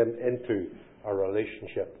through Him into a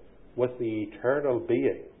relationship with the eternal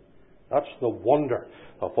being. That's the wonder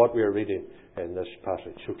of what we are reading in this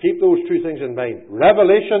passage. So keep those two things in mind.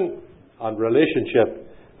 Revelation and relationship.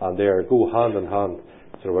 And they go hand in hand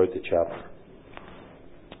throughout the chapter.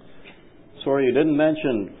 Sorry, you didn't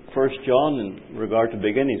mention 1 John in regard to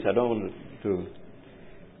beginnings. I don't want to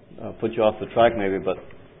put you off the track maybe, but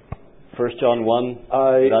 1 John 1,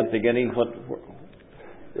 that beginning,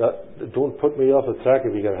 don't put me off the track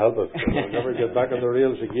if you can help it. I'll never get back on the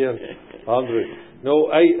rails again, Andrew. No,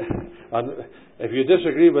 if you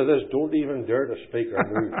disagree with this, don't even dare to speak or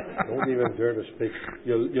move. Don't even dare to speak.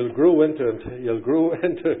 You'll grow into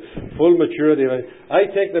full maturity. I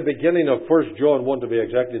take the beginning of 1 John 1 to be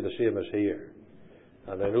exactly the same as here.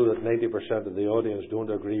 And I know that 90% of the audience don't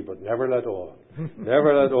agree, but never let on.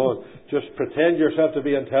 Never let on. Just pretend yourself to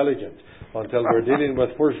be intelligent until we're dealing with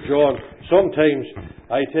 1 John. Sometimes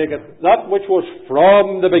I take it, that which was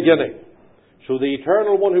from the beginning. So the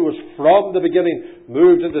eternal one who was from the beginning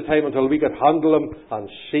moved into time until we could handle Him and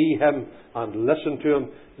see Him and listen to Him.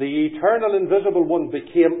 The eternal invisible one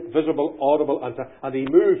became visible, audible, and He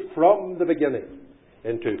moved from the beginning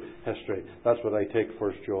into history. That's what I take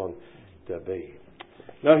 1 John to be.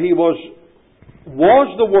 Now He was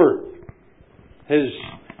the Word, His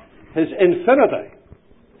infinity.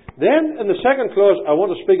 Then in the second clause I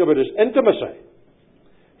want to speak about His intimacy.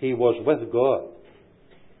 He was with God.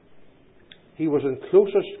 He was in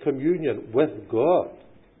closest communion with God.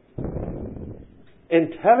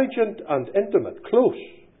 Intelligent and intimate, close.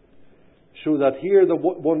 So that here the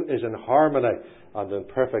one is in harmony and in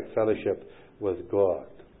perfect fellowship with God.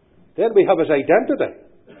 Then we have His identity.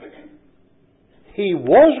 He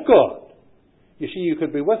was God. You see, you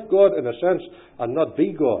could be with God in a sense and not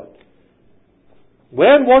be God.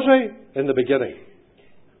 When was He? In the beginning.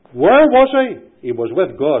 Where was He? He was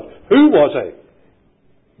with God. Who was He?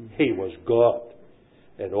 He was God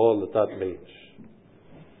in all that means.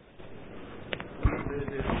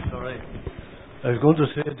 Sorry. I was going to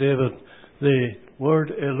say, David, the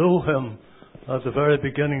word Elohim at the very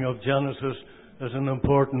beginning of Genesis is an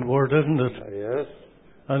important word, isn't it? Yes.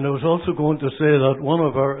 And I was also going to say that one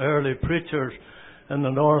of our early preachers in the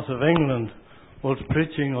north of England was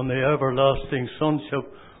preaching on the everlasting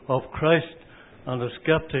sonship of Christ, and a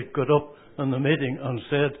skeptic got up in the meeting and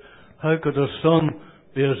said, how could a son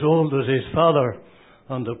be as old as his father?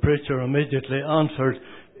 And the preacher immediately answered,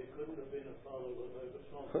 he couldn't have been a father without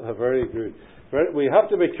a son. Very good. We have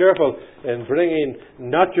to be careful in bringing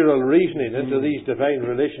natural reasoning into these divine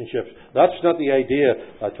relationships. That's not the idea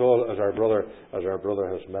at all, as our brother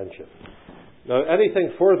has mentioned. Now,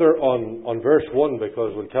 anything further on verse 1,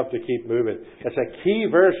 because we'll have to keep moving. It's a key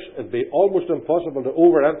verse. It'd be almost impossible to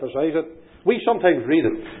overemphasize it. We sometimes read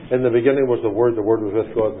it. In the beginning was the Word was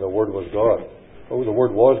with God, and the Word was God. Oh, the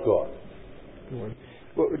Word was God.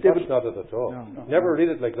 Well, that's not it at all. No. Never read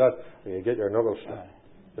it like that, and you get your knuckles snapped.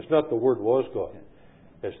 It's not the Word was God.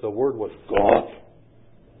 It's the Word was God.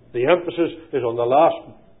 The emphasis is on the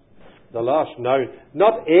last noun,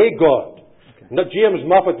 not a God. Okay. Not James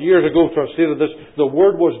Moffat years ago translated this, the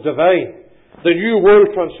Word was divine. The New World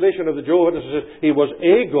Translation of the Jehovah's Witnesses says He was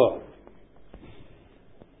a God.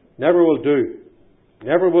 Never will do.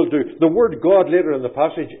 Never will do. The word God later in the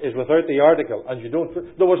passage is without the article, and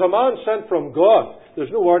there was a man sent from God. There's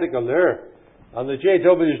no article there. And the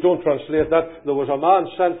JWs don't translate that. There was a man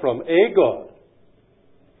sent from a God.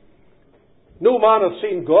 No man hath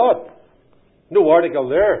seen God. No article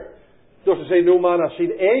there. It doesn't say no man hath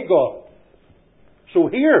seen a God. So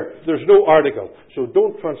here, there's no article. So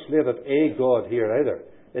don't translate it a God here either.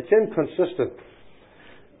 It's inconsistent.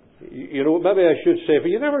 You know, maybe I should say, but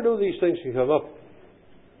you never know these things can come up.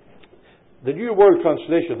 The New World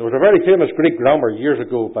Translation, there was a very famous Greek grammar years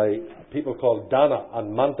ago by people called Dana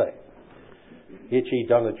and Mante. H.E.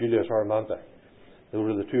 Dana, Julius R. Mante. They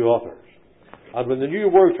were the two authors. And when the New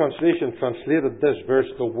World Translation translated this verse,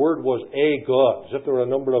 the word was a God, as if there were a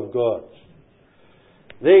number of gods.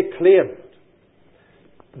 They claimed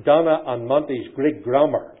Dana and Monte's Greek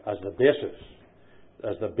grammar as the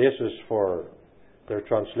basis for their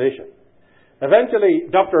translation. Eventually,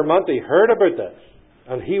 Dr. Monte heard about this,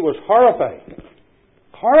 and he was horrified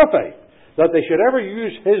that they should ever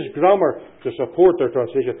use his grammar to support their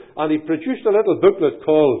translation. And he produced a little booklet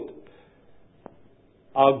called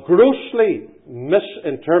A Grossly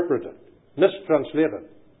Mistranslated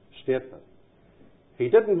Statement. He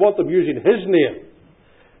didn't want them using his name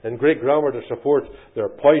in Greek grammar to support their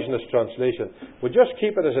poisonous translation. But just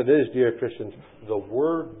keep it as it is, dear Christians. The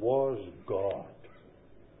Word was God.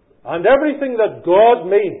 And everything that God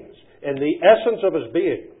means in the essence of His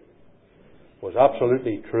being was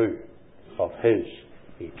absolutely true of His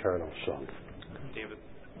eternal Son. David,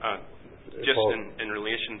 just in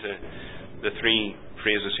relation to the three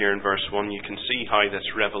phrases here in verse 1, you can see how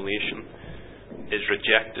this revelation is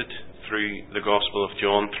rejected through the Gospel of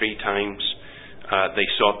John 3 times. They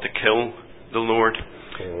sought to kill the Lord.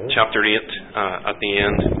 Chapter 8, at the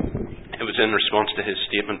end, it was in response to His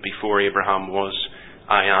statement, before Abraham was,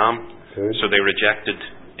 I am. So they rejected,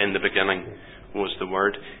 in the beginning was the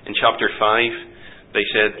Word. In chapter 5, they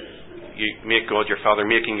said, you make God your Father,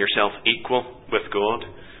 making yourself equal with God.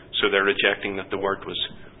 So they're rejecting that the Word was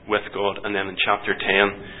with God. And then in chapter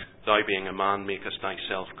 10, thou being a man, makest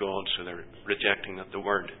thyself God. So they're rejecting that the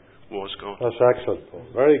Word was God. That's excellent, Paul.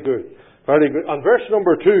 Very good. Very good. And verse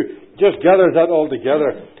number 2 just gathers that all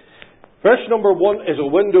together. Verse number 1 is a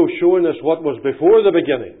window showing us what was before the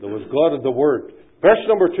beginning. There was God and the Word. Verse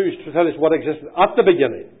number 2 is to tell us what existed at the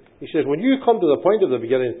beginning. He says, when you come to the point of the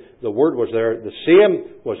beginning, the Word was there. The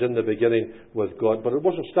same was in the beginning with God, but it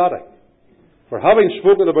wasn't static. For having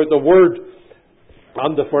spoken about the Word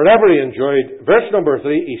and the forever He enjoyed, verse number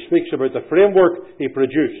 3, he speaks about the framework He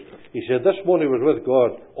produced. He said, this one who was with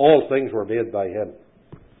God, all things were made by Him.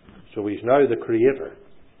 So He's now the Creator.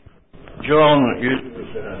 John uses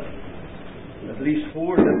at least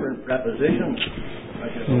 4 different prepositions.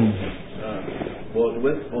 Was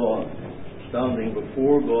with God, standing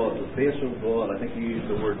before God, the face of God. I think he used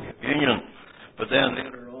the word communion. But then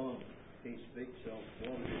later on, he speaks of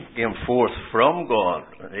one who came forth from God,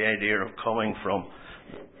 the idea of coming from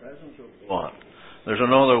the presence of God. There's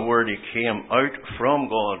another word, he came out from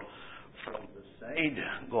God, from beside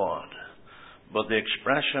God. But the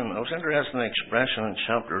expression, I was interested in the expression in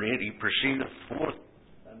chapter 8, he proceeded forth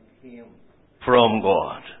and came from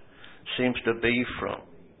God. Seems to be from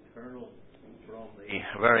the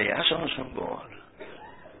very essence of God.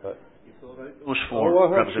 You thought out those 4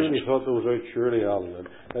 prepositions. I thought those out, surely, Alan.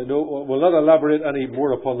 I know we'll not elaborate any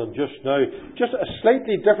more upon them just now. Just a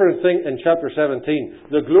slightly different thing in chapter 17.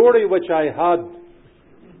 The glory which I had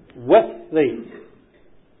with thee.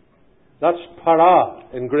 That's para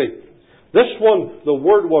in Greek. This one, the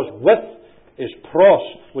word was with, is pros,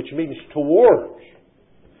 which means towards.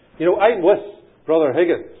 You know, I'm with Brother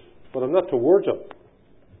Higgins, but I'm not towards him.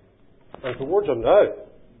 I'm towards him now.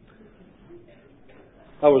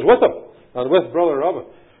 I was with him and with Brother Robin.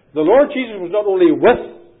 The Lord Jesus was not only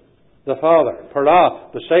with the Father,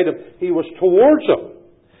 para, beside him, He was towards him.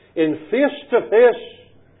 In face-to-face,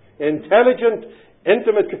 intelligent,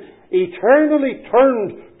 intimate, eternally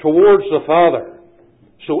turned towards the Father.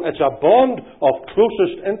 So it's a bond of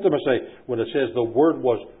closest intimacy when it says the Word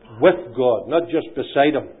was with God, not just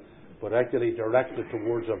beside Him, but actually directed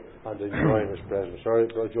towards Him and enjoying His presence. Sorry,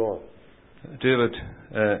 Brother John. David,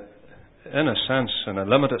 in a sense, in a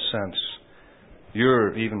limited sense,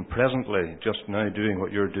 you're even presently just now doing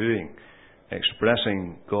what you're doing,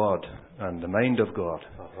 expressing God and the mind of God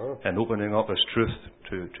and opening up His truth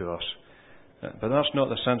to us. But that's not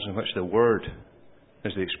the sense in which the Word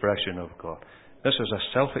is the expression of God. This is a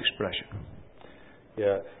self-expression.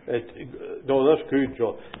 Yeah, no, that's good,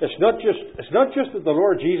 John. It's not just that the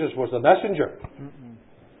Lord Jesus was the messenger.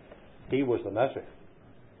 He was the message.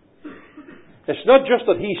 It's not just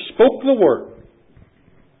that He spoke the word.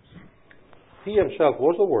 He Himself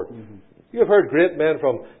was the word. You've heard great men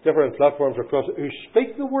from different platforms across who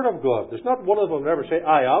speak the word of God. There's not one of them who ever say,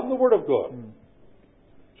 I am the word of God.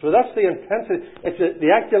 So that's the intensity. It's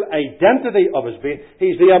the actual identity of His being.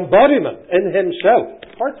 He's the embodiment in Himself.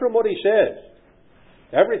 Apart from what He says,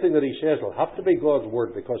 everything that He says will have to be God's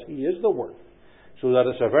word because He is the word. So that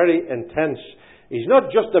it's a very intense. He's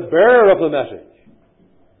not just the bearer of the message.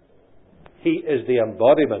 He is the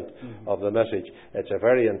embodiment of the message. It's a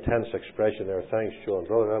very intense expression there. Thanks, John.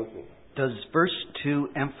 Brother Elton. Does verse 2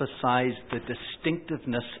 emphasize the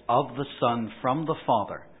distinctiveness of the Son from the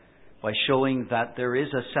Father by showing that there is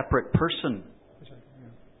a separate person?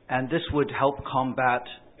 And this would help combat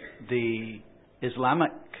the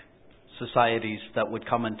Islamic societies that would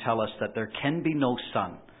come and tell us that there can be no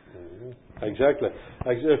Son. Exactly.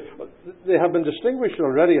 They have been distinguished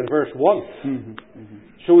already in verse 1.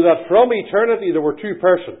 So that from eternity there were two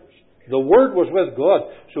persons. The Word was with God,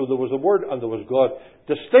 so there was the Word and there was God.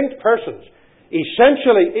 Distinct persons,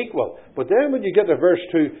 essentially equal. But then when you get to verse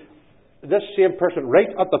 2, this same person, right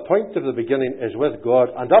at the point of the beginning, is with God.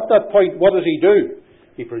 And at that point, what does He do?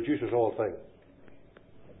 He produces all things.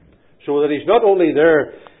 So that He's not only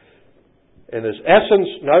there in His essence,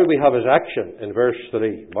 now we have His action in verse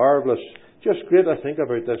 3. Marvellous. Just great to think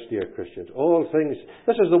about this, dear Christians. All things,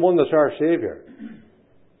 this is the one that's our Saviour.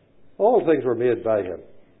 All things were made by Him.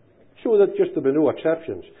 So that just there be no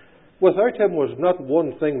exceptions. Without Him was not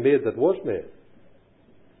one thing made that was made.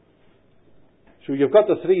 So you've got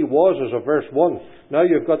the three wases of verse 1. Now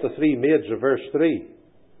you've got the three mades of verse 3.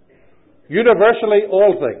 Universally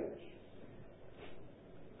all things.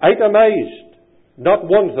 Itemized. Not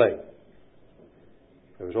one thing.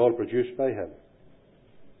 It was all produced by Him.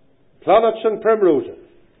 Planets and primroses.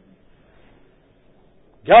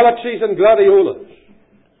 Galaxies and gladiolas.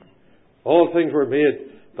 All things were made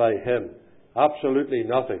by Him. Absolutely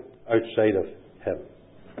nothing outside of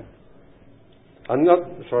Him. I'm not...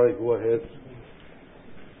 Sorry, go ahead.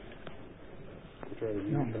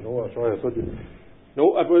 No, sorry, I thought you...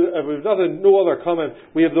 No, if we've no other comment.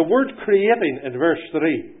 We have the word creating in verse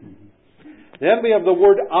 3. Then we have the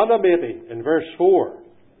word animating in verse 4.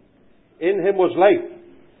 In Him was life.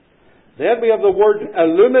 Then we have the word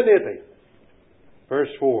illuminating. Verse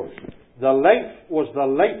 4. The life was the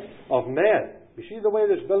light of man. You see the way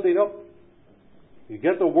this is building up? You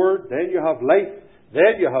get the word, then you have light,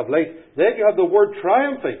 then you have light, then you have the word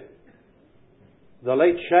triumphing. The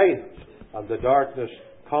light shines, and the darkness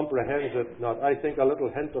comprehends it not. I think a little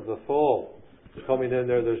hint of the fall is coming in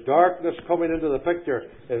there. There's darkness coming into the picture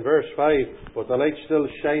in verse 5, but the light still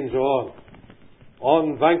shines on,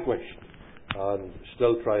 unvanquished, and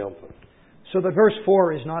still triumphant. So the verse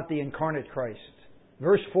 4 is not the incarnate Christ.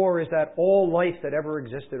 Verse 4 is that all life that ever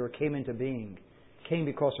existed or came into being came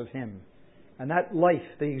because of Him. And that life,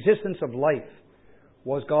 the existence of life,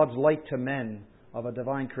 was God's light to men of a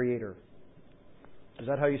divine Creator. Is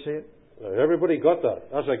that how you see it? Everybody got that.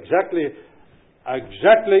 That's exactly as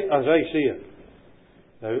I see it.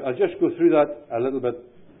 Now, I'll just go through that a little bit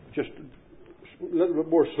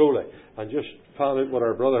more slowly, and just find out what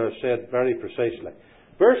our brother has said very precisely.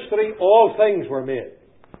 Verse 3, all things were made.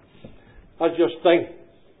 That's just things.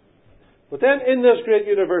 But then in this great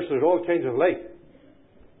universe there's all kinds of life.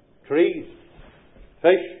 Trees,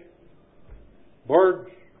 fish, birds,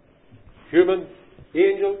 human,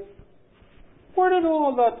 angels. Where did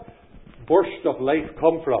all that burst of life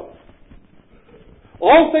come from?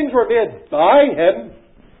 All things were made by Him,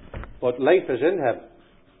 but life is in Him.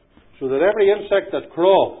 So that every insect that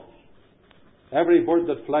crawls, every bird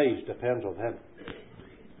that flies depends on Him.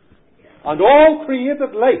 And all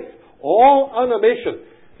created life, all animation.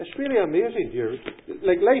 It's really amazing, dear.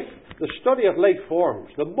 Like life, the study of life forms,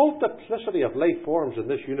 the multiplicity of life forms in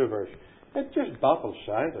this universe, it just baffles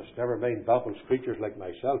scientists, never mind baffles creatures like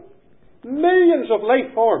myself. Millions of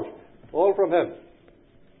life forms, all from Him.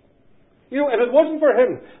 You know, if it wasn't for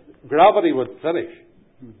Him, gravity would finish.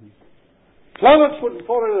 Planets wouldn't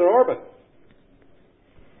fall into their orbit.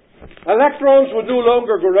 Electrons would no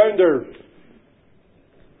longer go round their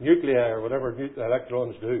nuclei or whatever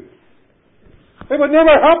electrons do. It would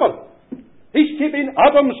never happen. He's keeping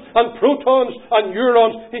atoms and protons and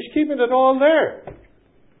neurons. He's keeping it all there.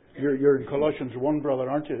 You're in Colossians 1, brother,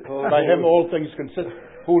 aren't you? By Him all things consist,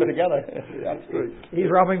 hold together. That's great. He's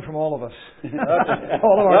robbing from all of us.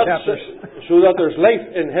 All of our chapters. So that there's life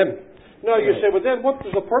in Him. Now you say, well then what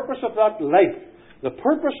is the purpose of that life? The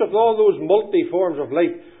purpose of all those multi-forms of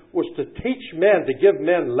life was to teach men, to give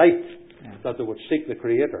men life, that they would seek the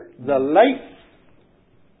Creator. The life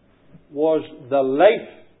was the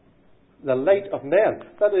light of men.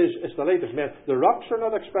 That is, it's the light of men. The rocks are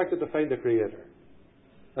not expected to find the Creator.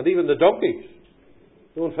 And even the donkeys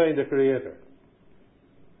don't find the Creator.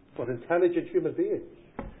 But intelligent human beings.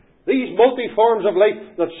 These multi-forms of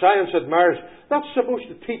life that science admires, that's supposed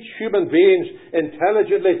to teach human beings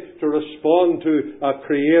intelligently to respond to a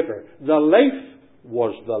Creator. The life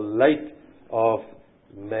was the light of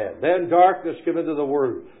men. Then darkness came into the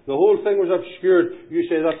world. The whole thing was obscured. You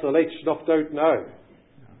say that's the light snuffed out now.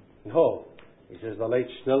 No. He says the light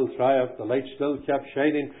still triumphed, the light still kept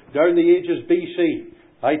shining down the ages BC.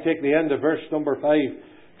 I take the end of verse number 5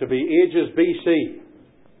 to be ages BC.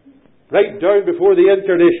 Right down before the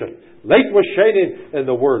incarnation. Light was shining in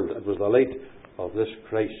the world. It was the light of this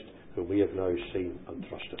Christ whom we have now seen and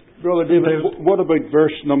trusted. Brother David, what about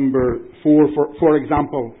verse number 4, for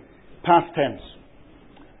example, past tense?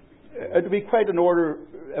 It would be quite an order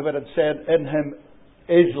if it had said, in him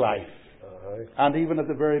is life. And even at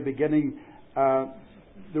the very beginning,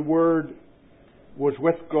 the Word was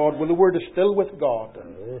with God. Well, the Word is still with God.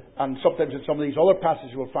 And sometimes in some of these other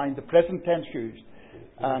passages you'll find the present tense used.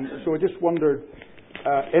 So I just wondered,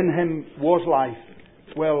 in him was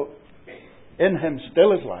life. Well, in him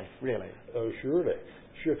still is life, really. Oh, surely.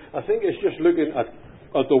 Sure. I think it's just looking at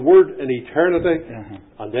the Word in eternity,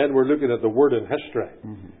 and then we're looking at the Word in history.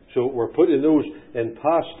 So we're putting those in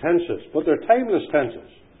past tenses, but they're timeless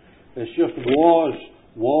tenses. It's just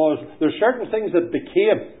was. There's certain things that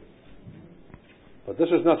became, but this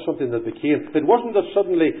is not something that became. It wasn't that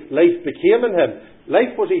suddenly life became in him.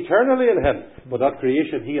 Life was eternally in him, but at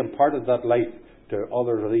creation he imparted that life to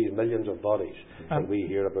other of these millions of bodies that we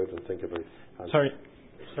hear about and think about. Sorry,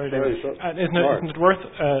 David. Isn't it worth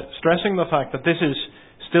stressing the fact that this is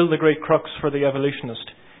still the great crux for the evolutionist?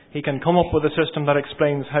 He can come up with a system that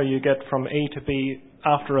explains how you get from A to B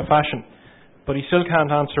after a fashion, but he still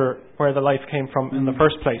can't answer where the life came from in the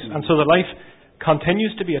first place. And so the life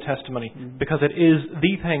continues to be a testimony because it is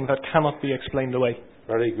the thing that cannot be explained away.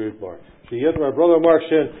 Very good, Mark. So you had my brother Mark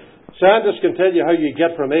saying, scientists can tell you how you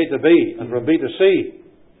get from A to B and from B to C.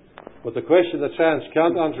 But the question that science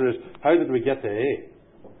can't answer is, how did we get to A?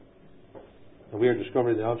 And we are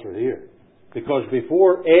discovering the answer here. Because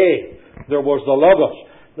before A, there was the Logos.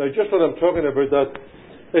 Now, just when I'm talking about that,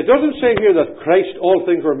 it doesn't say here that Christ, all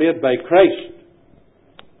things were made by Christ.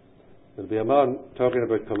 There'll be a man talking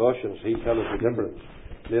about Colossians. He'll tell us the difference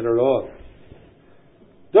later on.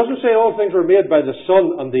 It doesn't say all things were made by the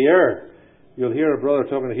sun and the air. You'll hear a brother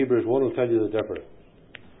talking to Hebrews 1 will tell you the difference.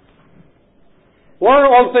 What are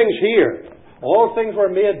all things here? All things were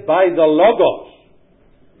made by the Logos,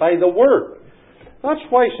 by the Word. That's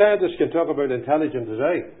why scientists can talk about intelligent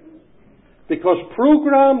design. Because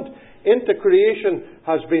programmed into creation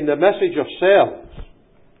has been the message of cells.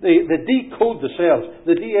 They decode the cells.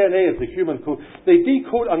 The DNA is the human code. They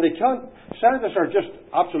decode, and they can't. Scientists are just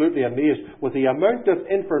absolutely amazed with the amount of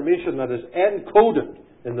information that is encoded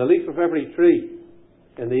in the leaf of every tree,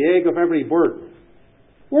 in the egg of every bird.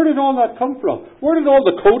 Where did all that come from? Where did all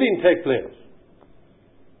the coding take place?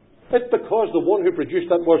 It's because the one who produced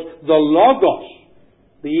that was the Logos,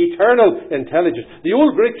 the eternal intelligence. The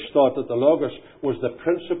old Greeks thought that the Logos was the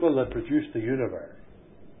principle that produced the universe.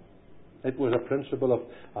 It was a principle of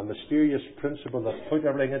a mysterious principle that put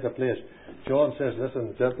everything into place. John says,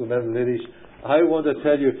 listen, gentlemen and ladies, I want to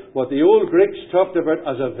tell you what the old Greeks talked about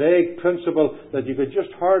as a vague principle that you could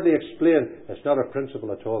just hardly explain. It's not a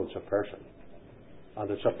principle at all, it's a person.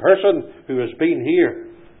 And it's a person who has been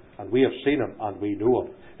here, and we have seen him, and we know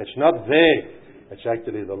him. It's not vague. It's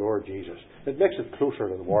actually the Lord Jesus. It makes it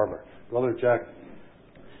closer and warmer. Brother Jack.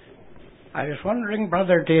 I was wondering,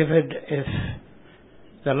 Brother David, if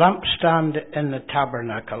the lampstand in the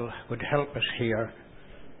tabernacle would help us here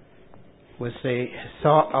with the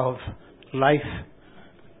thought of life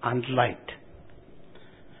and light.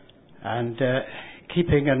 And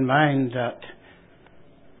keeping in mind that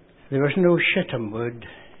there was no shittim wood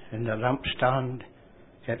in the lampstand.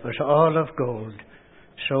 It was all of gold.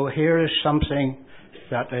 So here is something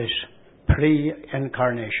that is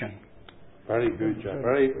pre-incarnation. Very good, Jack.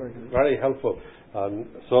 Very, very helpful and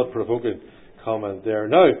thought-provoking comment there.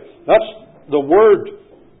 Now, that's the Word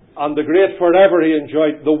and the great forever he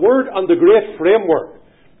enjoyed. The Word and the great framework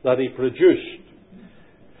that he produced.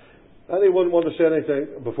 Anyone want to say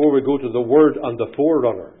anything before we go to the Word and the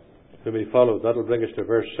forerunner whom he followed? That'll bring us to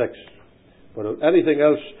verse 6. But anything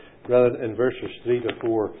else rather than in verses 3 to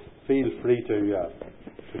 4, feel free to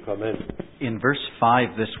come in. In verse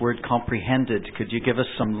 5, this word comprehended. Could you give us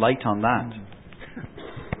some light on that?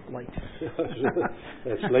 Light.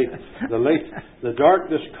 It's light. The light, the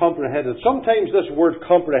darkness comprehended. Sometimes this word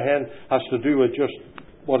comprehend has to do with just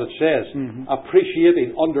what it says.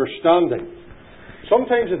 Appreciating, understanding.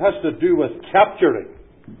 Sometimes it has to do with capturing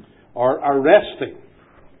or arresting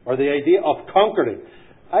or the idea of conquering.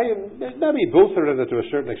 Maybe both are in it to a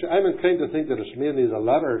certain extent. I'm inclined to think that it's mainly the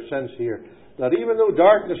latter sense here. That even though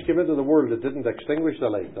darkness came into the world, it didn't extinguish the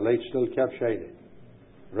light. The light still kept shining.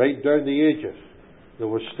 Right down the ages. There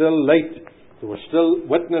was still light. There was still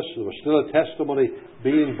witness. There was still a testimony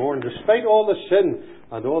being born, despite all the sin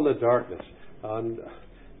and all the darkness. And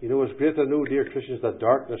You know, it's great to know, dear Christians, that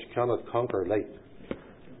darkness cannot conquer light.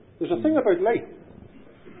 There's a thing about light.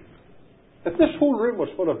 If this whole room was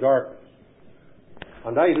full of darkness,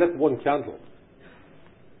 and I lit one candle,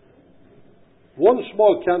 one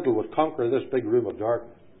small candle would conquer this big room of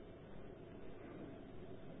darkness.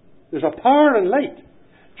 There's a power in light.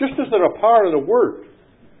 Just as there's a power in a word,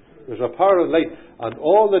 there's a power in light. And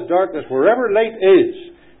all the darkness, wherever light is,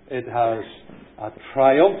 it has a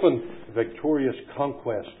triumphant, victorious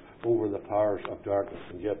conquest over the powers of darkness.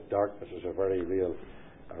 And yet darkness is a very real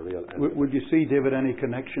enemy. Would you see, David, any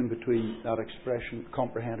connection between that expression,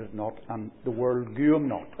 comprehended not, and the word guum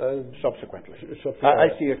not, subsequently? I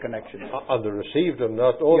see a connection. And the received him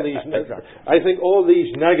not. All these. Exactly. I think all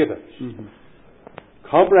these negatives,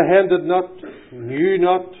 comprehended not, knew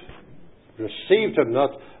not, received him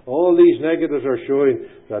not, all these negatives are showing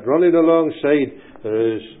that running alongside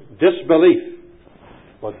there is disbelief.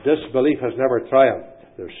 But disbelief has never triumphed.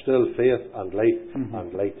 There's still faith and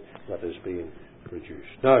light that is being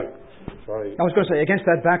produced. Now, sorry. I was going to say, against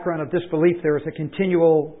that background of disbelief, there is a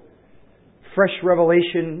continual, fresh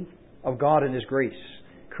revelation of God and His grace.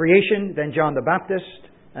 Creation, then John the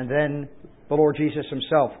Baptist, and then the Lord Jesus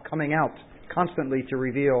Himself coming out constantly to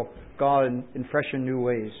reveal God in fresh and new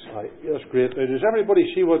ways. That's great. Now, does everybody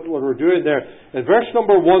see what we're doing there? In verse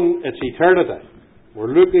number 1, it's eternity.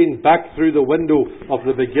 We're looking back through the window of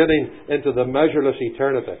the beginning into the measureless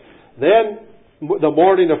eternity. Then, the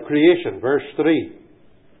morning of creation, verse 3.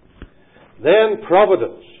 Then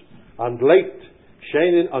providence and light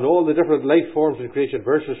shining on all the different life forms in creation,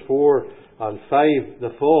 verses 4 and 5, the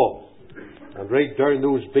fall. And right down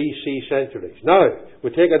those BC centuries. Now, we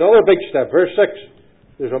take another big step, verse 6.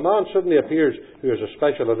 There's a man suddenly appears who has a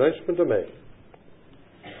special announcement to make.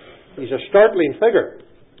 He's a startling figure.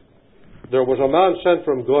 There was a man sent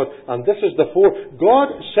from God, and this is the fourth. God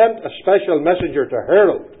sent a special messenger to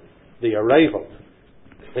herald the arrival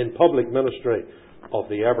in public ministry of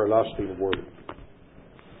the everlasting Word.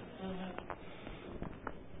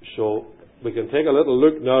 So, we can take a little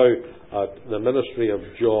look now at the ministry of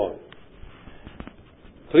John.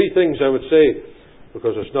 3 things I would say,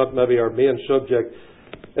 because it's not maybe our main subject.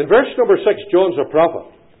 In verse number 6, John's a prophet.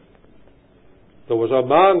 There was a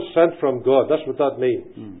man sent from God. That's what that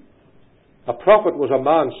means. A prophet was a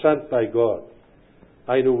man sent by God.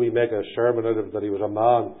 I know we make a sermon out of that he was a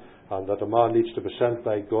man, and that a man needs to be sent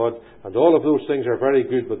by God, and all of those things are very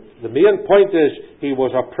good, but the main point is he was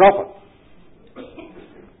a prophet.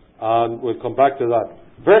 And we'll come back to that.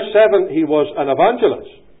 Verse 7, he was an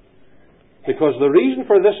evangelist. Because the reason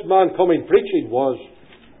for this man coming preaching was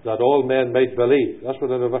that all men might believe. That's what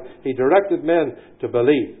he directed men to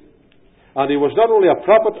believe. And he was not only a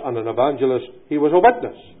prophet and an evangelist, he was a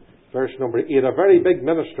witness. Verse number 8, he had a very big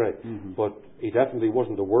ministry, but he definitely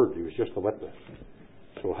wasn't a word, he was just a witness.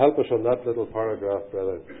 So help us on that little paragraph,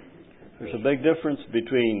 brother. There's a big difference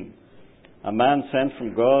between a man sent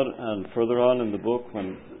from God and further on in the book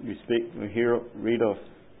when we read of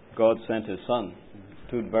God sent His Son.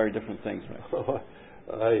 2 very different things,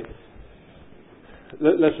 right?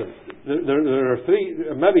 Listen, there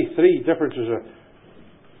are maybe three differences.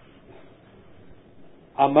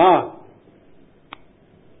 A man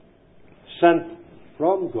sent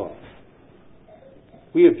from God.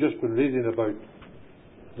 We have just been reading about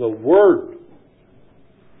the Word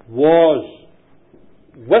was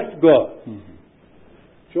with God.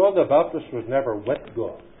 John the Baptist was never with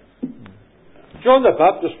God. John the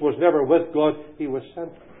Baptist was never with God. He was sent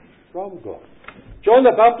from God. John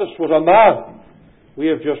the Baptist was a man. We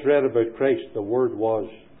have just read about Christ. The Word was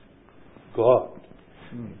God.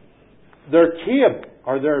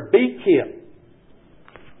 There became.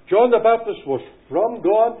 John the Baptist was from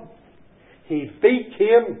God. He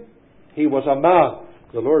became. He was a man.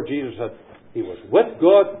 The Lord Jesus said he was with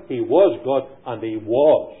God, he was God, and he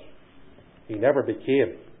was. He never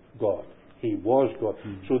became God. He was God.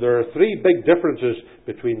 So there are 3 big differences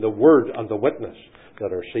between the Word and the witness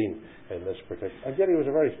that are seen in this particular. And yet he was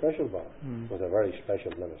a very special man, with a very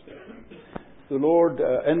special ministry. The Lord,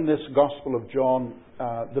 in this Gospel of John,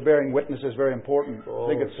 the bearing witness is very important. I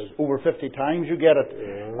think it's over 50 times you get it.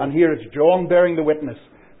 Yeah. And here it's John bearing the witness.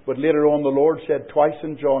 But later on the Lord said twice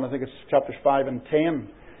in John, I think it's chapters 5 and 10,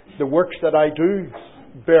 the works that I do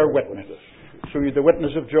bear witness. So you had the witness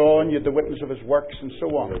of John, you had the witness of his works, and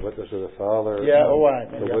so on. The witness of the Father. Yeah,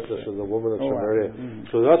 the witness of the woman of Samaria.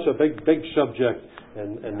 So that's a big subject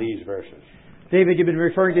in these verses. David, you've been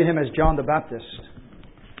referring to him as John the Baptist.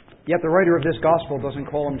 Yet the writer of this Gospel doesn't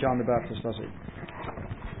call him John the Baptist, does he?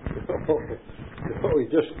 No,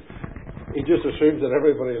 he just assumes that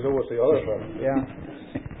everybody knows the other fellow. Yeah.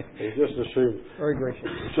 He just assumed. Very gracious.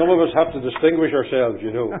 Some of us have to distinguish ourselves,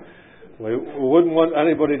 you know. We wouldn't want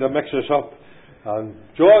anybody to mix us up. And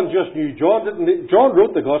John just knew. John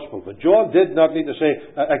wrote the Gospel, but John did not need to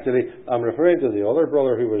say, actually, I'm referring to the other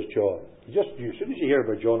brother who was John. As soon as you hear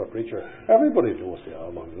about John, a preacher, everybody knows the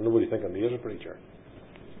Almond. Nobody think of me as a preacher.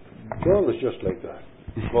 John was just like that.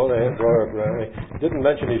 Go ahead, brother Bradley. Didn't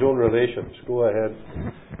mention his own relations. Go ahead.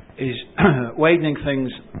 He's widening things.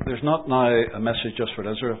 There's not now a message just for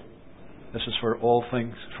Israel. This is for all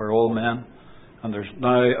things, for all men. And there's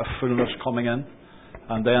now a fullness coming in.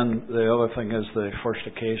 And then the other thing is the first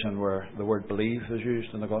occasion where the word believe is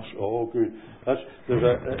used in the Gospel. Oh, good.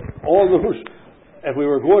 All those. If we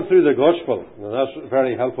were going through the Gospel, and that's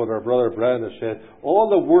very helpful, our brother Brian has said, all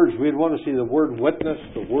the words, we'd want to see the word witness,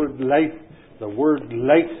 the word light, the word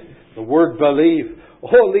light, the word believe.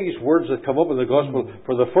 All these words that come up in the Gospel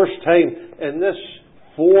for the first time in this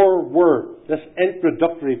foreword, this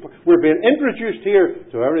introductory. We're being introduced here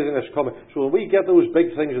to everything that's coming. So when we get those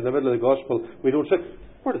big things in the middle of the Gospel, we don't say,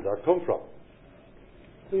 where did that come from?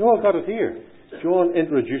 We all got it here. John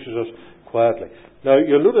introduces us quietly. Now,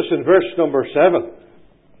 you'll notice in verse number 7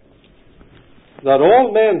 that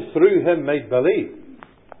all men through him might believe.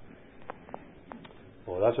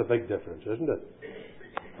 Oh, that's a big difference, isn't it?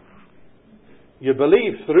 You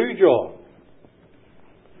believe through John.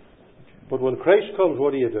 But when Christ comes,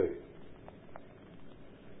 what do?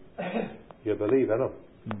 You believe in him.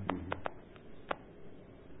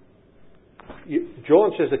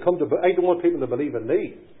 John says, I don't want people to believe in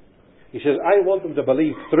me. He says, I want them to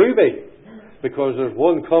believe through me. Because there's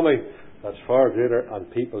one coming that's far greater,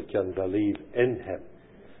 and people can believe in him.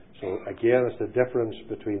 So again, it's the difference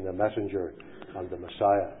between the messenger and the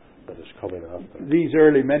Messiah that is coming after. These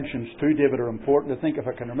early mentions too, David, are important. I think, if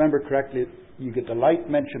I can remember correctly, you get the light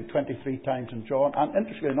mentioned 23 times in John. And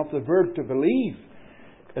interestingly enough, the verb to believe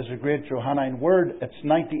is a great Johannine word. It's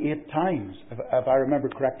 98 times, if I remember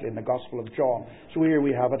correctly, in the Gospel of John. So here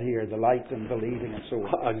we have it here, the light and believing and so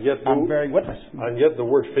on. And bearing witness. And yet the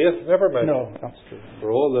word faith never mentioned. No, that's true.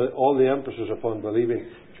 For all the emphasis upon believing,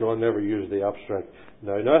 John never used the abstract.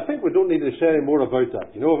 Now, I think we don't need to say any more about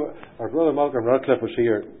that. You know, our brother Malcolm Radcliffe was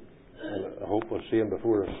here, and I hope we'll see him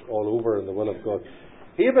before it's all over in the will of God.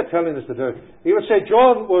 He would be telling us to do. He would say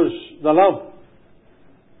John was the lamp,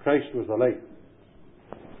 Christ was the light.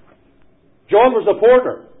 John was the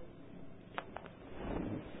porter,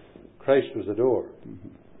 Christ was the door.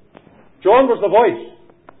 John was the voice,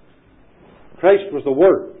 Christ was the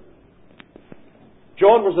word.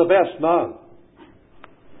 John was the best man,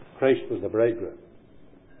 Christ was the bridegroom.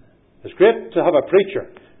 It's great to have a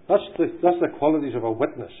preacher. That's the qualities of a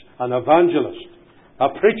witness, an evangelist, a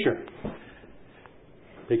preacher.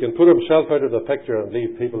 He can put himself out of the picture and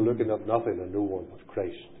leave people looking at nothing and no one but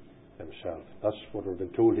Christ himself. That's what we've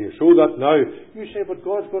been told here. So that now, you say, but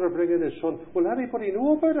God's going to bring in his Son. Will anybody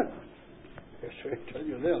know about it? Yes, I tell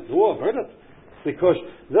you, they'll know about it. Because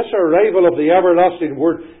this arrival of the everlasting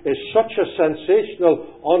Word is such a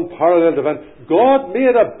sensational, unparalleled event. God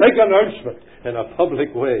made a big announcement in a public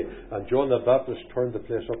way, and John the Baptist turned the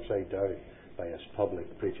place upside down by his public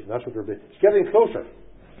preaching. That's what we're doing. It's getting closer.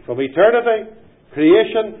 From eternity,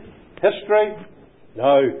 creation, history,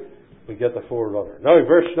 now we get the forerunner. Now,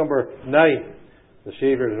 verse number 9, the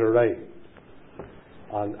Saviour has arrived.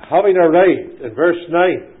 And having arrived in verse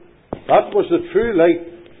 9, that was the true light.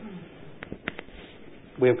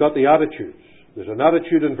 We've got the attitudes. There's an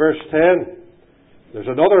attitude in verse 10. There's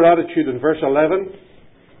another attitude in verse 11.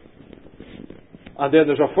 And then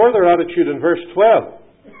there's a further attitude in verse 12.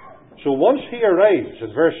 So once he arrives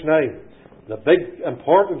in verse 9, the big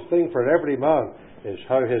important thing for every man is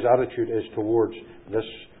how his attitude is towards this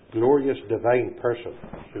glorious divine person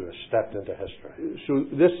who has stepped into history. So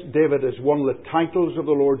this, David, is one of the titles of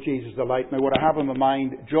the Lord Jesus, the light. Now, what I have in my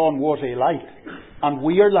mind, John was a light, and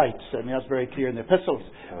we are lights. I mean, that's very clear in the epistles.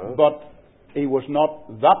 But he was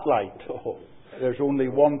not that light. There's only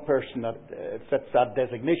one person that fits that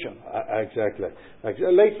designation. Exactly.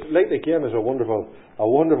 Light again is a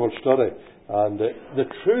wonderful study, and the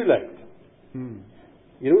true light.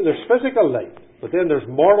 You know, there's physical light, but then there's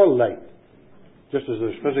moral light. Just as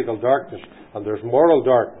there's physical darkness and there's moral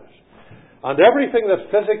darkness. And everything that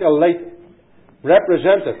physical light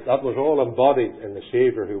represented, that was all embodied in the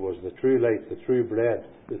Saviour who was the true light, the true bread,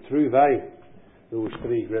 the true vine. Those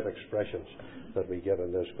three great expressions that we get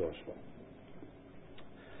in this Gospel.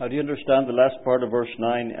 How do you understand the last part of verse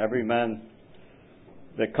 9? Every man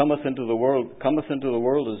that cometh into the world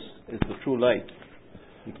is the true light.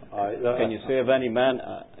 Can you say of any man,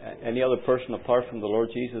 any other person apart from the Lord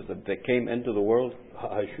Jesus, that they came into the world?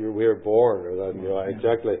 Sure, we're born,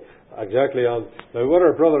 exactly. And now, what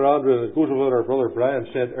our brother Andrew, and it goes with what our brother Brian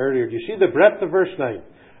said earlier. Do you see the breadth of verse 9?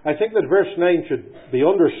 I think that verse 9 should be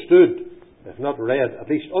understood, if not read, at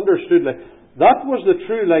least understood. Like that was the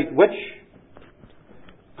true light which,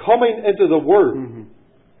 coming into the world,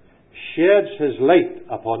 sheds his light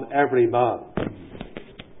upon every man.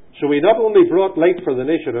 So he not only brought light for the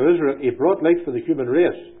nation of Israel, he brought light for the human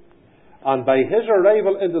race. And by his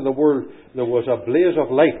arrival into the world, there was a blaze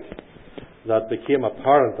of light that became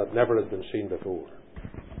apparent that never had been seen before.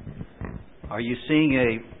 Are you seeing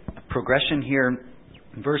a progression here?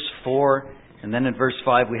 In verse 4, and then in verse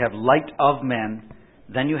 5, we have light of men.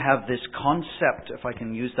 Then you have this concept, if I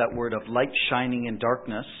can use that word, of light shining in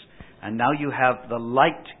darkness. And now you have the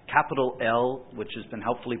light, capital L, which has been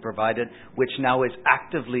helpfully provided, which now is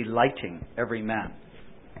actively lighting every man.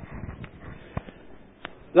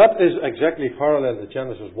 That is exactly parallel to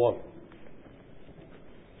Genesis 1.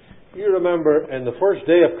 You remember in the first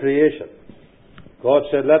day of creation, God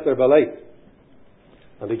said, "Let there be light."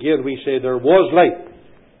 And again we say, "There was light."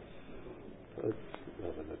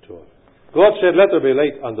 God said, "Let there be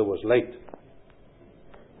light," and there was light.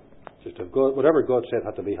 Just God, whatever God said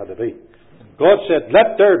had to be, had to be. God said,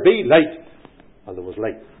 "Let there be light," and there was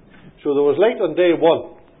light. So there was light on day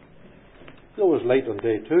 1. There was light on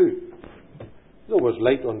day 2. There was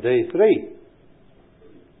light on day 3.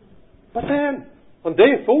 But then, on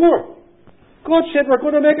day 4, God said, "We're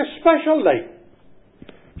going to make a special light."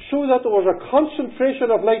 So that there was a concentration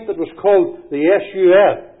of light that was called the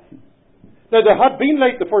SUN. Now, there had been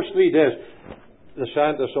light the first 3 days. The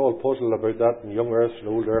scientists all puzzle about that, and young earths and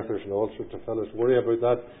old earthers and all sorts of fellas worry about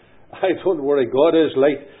that. I don't worry. God is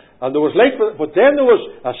light. And there was light, but then there was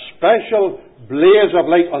a special blaze of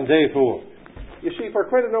light on day 4. You see, for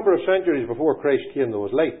quite a number of centuries before Christ came, there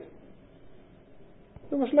was light.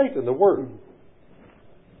 There was light in the world.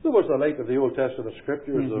 There was the light of the Old Testament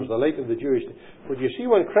Scriptures. There was the light of the Jewish. But you see,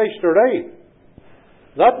 when Christ arrived,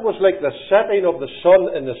 that was like the setting of the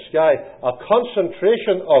sun in the sky, a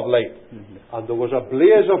concentration of light. And there was a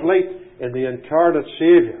blaze of light in the incarnate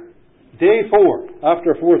Saviour. Day 4,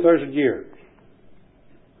 after 4,000 years.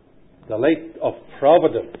 The light of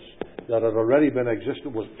providence that had already been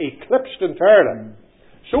existent was eclipsed entirely.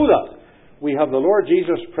 So that we have the Lord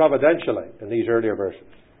Jesus providentially in these earlier verses.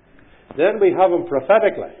 Then we have him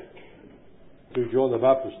prophetically through John the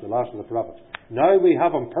Baptist, the last of the prophets. Now we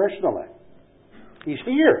have him personally. He's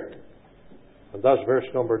here. And that's verse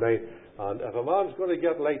number 9. And if a man's going to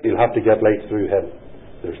get light, he'll have to get light through him.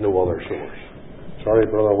 There's no other source. Sorry,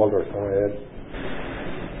 Brother Walter, go ahead.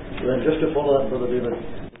 Well, just to follow that, Brother David,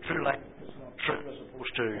 true light, true as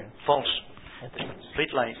opposed to false. It's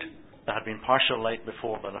complete light. There had been partial light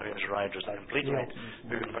before, but now has arrived as complete light.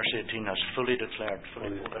 Who in verse 18 has fully declared,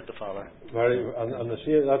 fully poured out the Father. And that's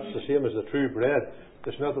the same as the true bread.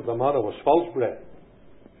 It's not that the manna was false bread.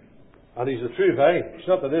 And he's the true vine. It's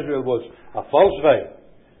not that Israel was a false vine.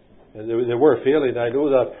 And they were failing, I know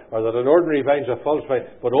that, or that an ordinary vine's a false vine.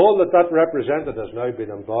 But all that represented has now been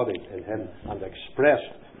embodied in him and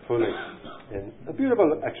expressed fully in a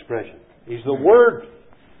beautiful expression. He's the Word,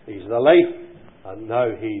 he's the life, and now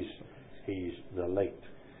he's the light.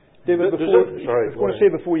 David, I was going to say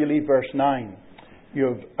before you leave verse 9, you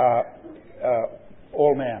have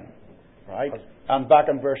all men, right? And back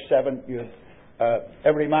in verse 7, you have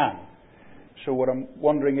every man. So what I'm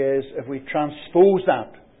wondering is, if we transpose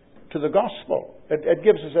that to the gospel, it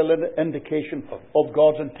gives us a little indication of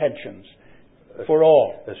God's intentions for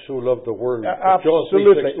all. As so loved the world.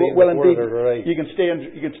 Absolutely. Well, indeed, you can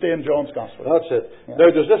stay in John's gospel. That's it. Yeah.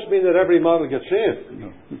 Now, does this mean that every man will get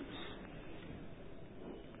saved?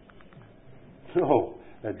 No,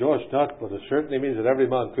 it does not. But it certainly means that every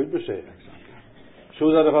man could be saved.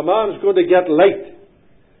 So that if a man's going to get light,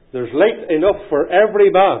 there's light enough for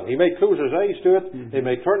every man. He may close his eyes to it, he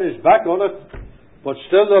may turn his back on it, but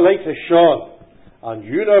still the light is shone, and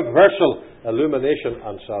universal illumination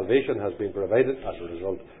and salvation has been provided as a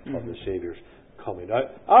result of the Saviour's coming. Now,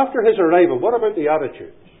 after his arrival, what about the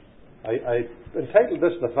attitudes? I entitled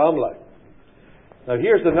this The Family. Now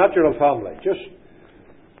here's the natural family, just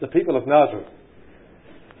the people of Nazareth.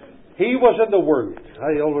 He was in the world.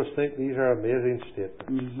 I always think these are amazing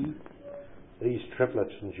statements. These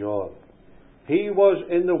triplets in John. He was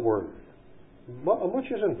in the world. Much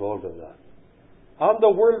is involved in that. And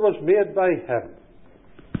the world was made by him.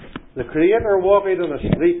 The Creator walking in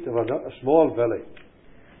a street of a small village.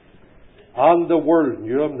 And the world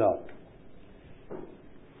knew him not.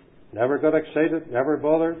 Never got excited, never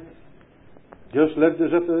bothered. Just lived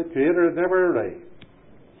as if the Creator had never arrived.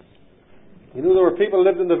 You know, there were people who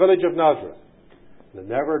lived in the village of Nazareth. And it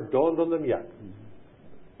never dawned on them yet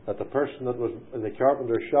that the person that was in the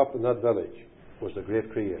carpenter's shop in that village was the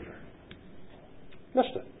great Creator.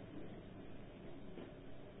 Missed it.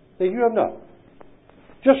 They knew Him not.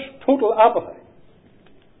 Just total apathy.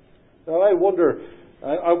 Now I wonder,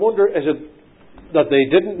 is it that they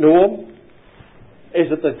didn't know Him? Is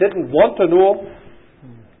it that they didn't want to know Him?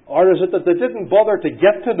 Or is it that they didn't bother to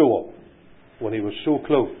get to know Him when He was so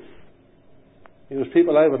close? There's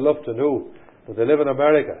people I would love to know, but they live in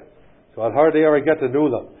America, so I'll hardly ever get to know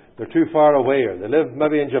them. They're too far away, or they live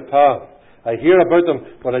maybe in Japan. I hear about them,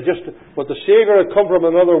 but the Saviour had come from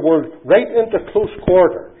another world, right into close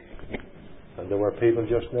quarters. And there were people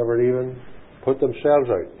just never even put themselves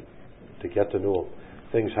out to get to know Him.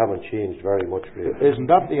 Things haven't changed very much, really. Isn't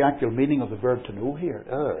that the actual meaning of the verb to know here?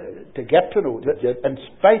 To get to know. In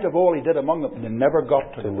spite of all He did among them, they never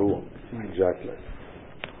got to know Him. Exactly.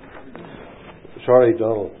 Sorry,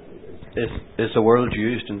 Donald. Is the world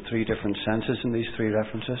used in three different senses in these three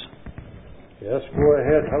references? Yes, go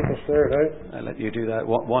ahead. Help us there now. I'll let you do that.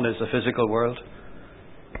 One is the physical world.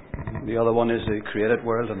 The other one is the created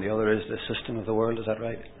world, and the other is the system of the world. Is that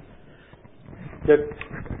right?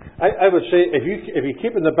 I would say, if you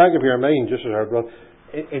keep in the back of your mind, just as our brother,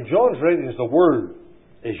 in John's writings, the word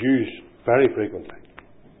is used very frequently.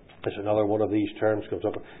 It's another one of these terms comes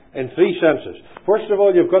up in three senses. First of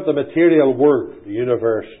all, you've got the material world, the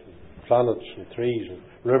universe, planets and trees and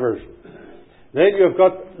rivers. Then you've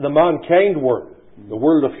got the mankind world, the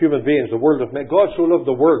world of human beings, the world of men. God so loved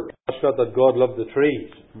the world. That's not that God loved the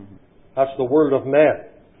trees. That's the world of men.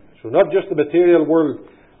 So not just the material world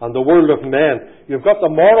and the world of men. You've got the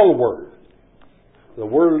moral world, the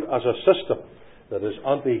world as a system that is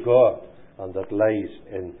anti-God and that lies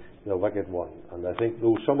in the wicked one. And I think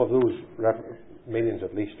some of those meanings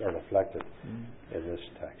at least are reflected in this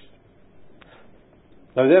text.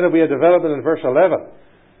 Now then we have development in verse 11.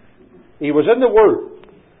 He was in the Word.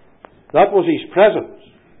 That was His presence.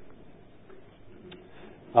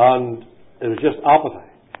 And it was just apathy.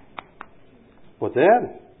 But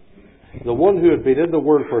then, the one who had been in the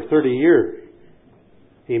Word for 30 years,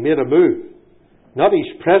 He made a move. Not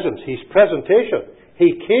His presence, His presentation.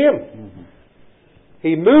 He came.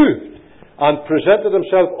 He moved and presented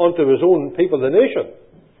Himself unto His own people, the nation.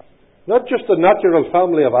 Not just the natural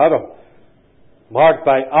family of Adam, marked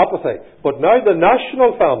by apathy, but now the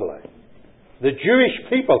national family, the Jewish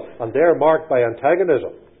people, and they're marked by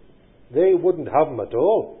antagonism. They wouldn't have Him at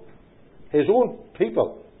all. His own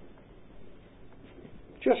people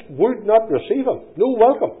just would not receive Him. No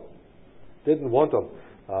welcome. Didn't want Him.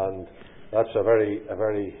 And that's a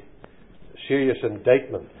very serious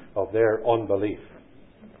indictment of their unbelief.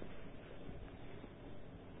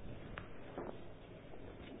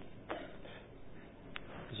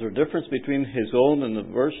 Is there a difference between His own and the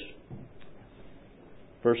verse?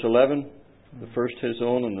 Verse 11, the first His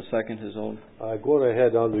own and the second His own. Go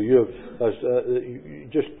ahead, Andrew.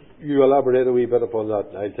 You elaborate a wee bit upon that,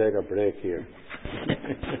 and I'll take a break here.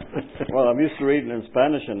 Well, I'm used to reading in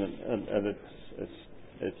Spanish, and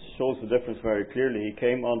it shows the difference very clearly. He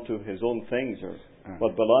came unto His own things, or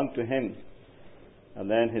what belonged to Him, and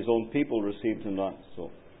then His own people received Him not. So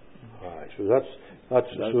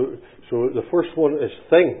so the first one is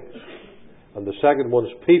things, and the second one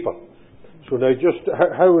is people. So now, just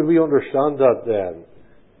how would we understand that then?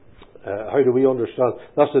 How do we understand?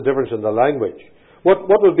 That's the difference in the language. What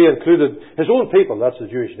would be included? His own people. That's the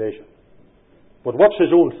Jewish nation. But what's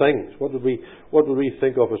His own things? What would we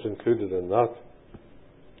think of as included in that?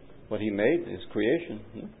 What He made, His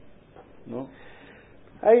creation. No.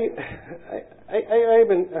 I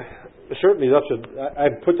mean, certainly I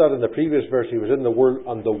put that in the previous verse. He was in the world,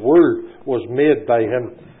 and the world was made by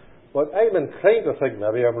Him. But I'm inclined to think,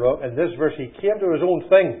 maybe I'm wrong, in this verse He came to His own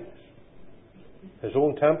things. His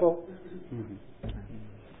own temple,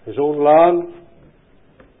 His own land,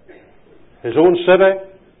 His own city.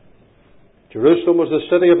 Jerusalem was the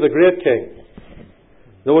city of the great King.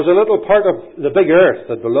 There was a little part of the big earth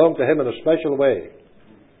that belonged to Him in a special way.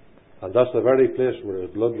 And that's the very place where His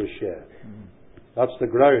blood was shed. That's the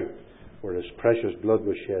ground where His precious blood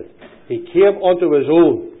was shed. He came unto His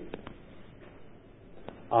own.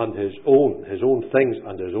 And His own things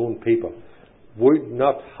and His own people would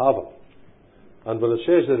not have Him. And when it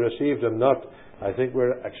says they received Him not, I think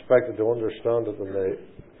we're expected to understand it in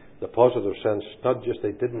the positive sense. Not just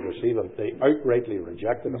they didn't receive Him, they outrightly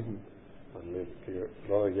rejected Him. And to your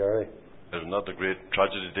brother Gary. Isn't that the great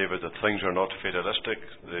tragedy, David, that things are not fatalistic?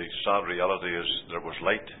 The sad reality is there was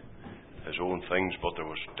light, His own things, but there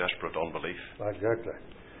was desperate unbelief.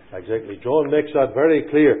 Exactly. John makes that very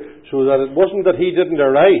clear, so that it wasn't that He didn't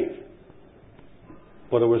arrive.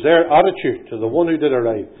 But it was their attitude to the one who did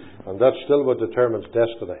arrive, and that's still what determines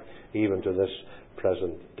destiny, even to this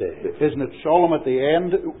present day. Isn't it solemn at the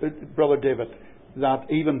end, Brother David, that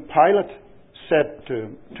even Pilate said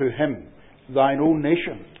to him, thine own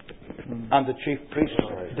nation and the chief priests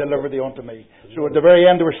deliver thee unto me. So at the very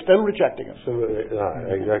end they were still rejecting him.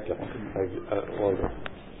 Exactly.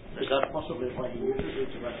 Is that possibly why he uses the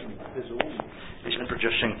expression his own? He's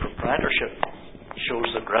introducing proprietorship. Shows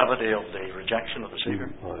the gravity of the rejection of the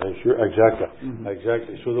Saviour. Sure,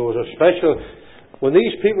 exactly. So there was a special... When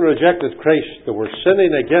these people rejected Christ, they were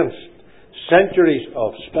sinning against centuries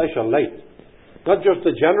of special light. Not just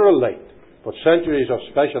the general light, but centuries of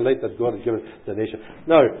special light that God had given the nation.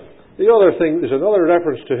 Now, the other thing, there's another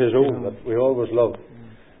reference to his own that we always love.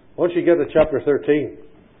 Once you get to chapter 13,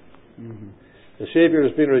 the Saviour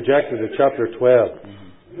has been rejected in chapter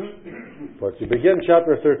 12. But you begin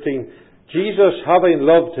chapter 13, Jesus, having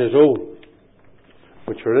loved his own,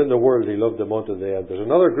 which were in the world, he loved them unto the end. There's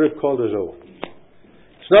another group called his own.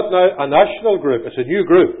 It's not now a national group, it's a new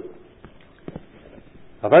group.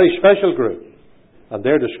 A very special group. And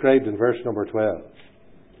they're described in verse number 12.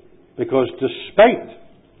 Because despite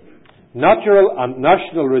natural and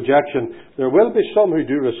national rejection, there will be some who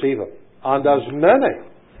do receive him. And as many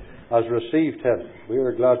as received him, we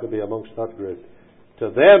are glad to be amongst that group.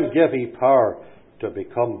 To them give he power to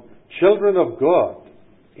become children of God,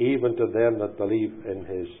 even to them that believe in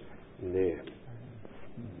his name.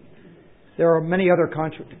 There are many other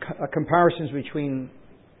comparisons between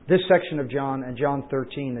this section of John and John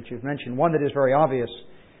 13 that you've mentioned. One that is very obvious,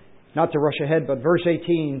 not to rush ahead, but verse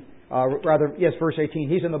 18, verse 18,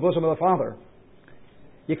 he's in the bosom of the Father.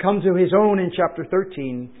 You come to his own in chapter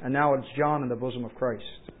 13, and now it's John in the bosom of Christ.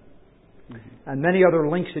 And many other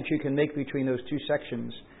links that you can make between those two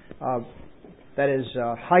sections that is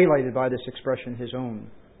highlighted by this expression, his own.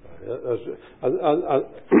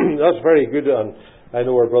 That's very good, and I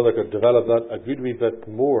know our brother could develop that a good wee bit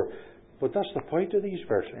more. But that's the point of these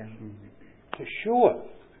verses. To show us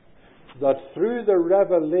that through the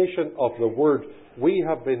revelation of the Word, we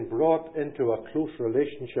have been brought into a close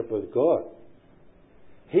relationship with God.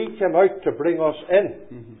 He came out to bring us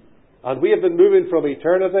in. And we have been moving from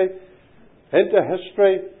eternity into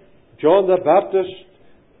history. John the Baptist,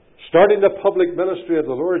 starting the public ministry of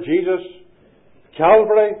the Lord Jesus.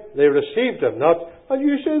 Calvary, they received him not. And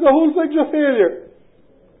you say the whole thing's a failure.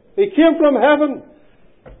 He came from heaven.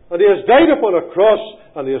 And he has died upon a cross,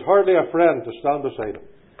 and he has hardly a friend to stand beside him.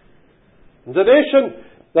 And the nation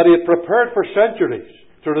that he had prepared for centuries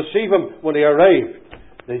to receive him when he arrived,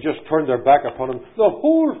 they just turned their back upon him. The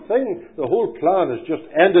whole thing, the whole plan has just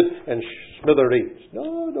ended in smithereens.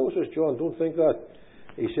 No, says John, don't think that.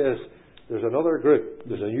 He says, there's another group,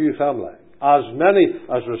 there's a new family. As many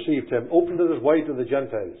as received him, opened it as wide to the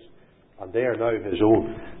Gentiles. And they are now his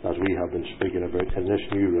own, as we have been speaking about in this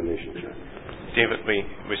new relationship. David,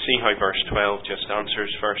 we see how verse 12 just answers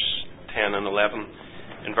verse 10 and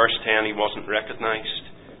 11. In verse 10 he wasn't recognised.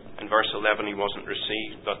 In verse 11 he wasn't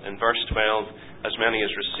received. But in verse 12, as many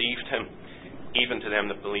as received him, even to them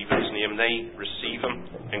that believe in his name, they receive him.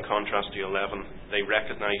 In contrast to 11, they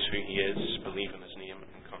recognise who he is, believe in his name.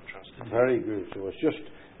 In contrast to 10. Very good. So it's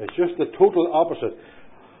just the total opposite.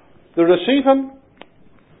 They receive him.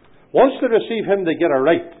 Once they receive him, they get a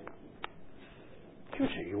right. You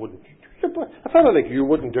say you wouldn't. A fellow like you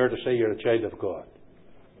wouldn't dare to say you're a child of God.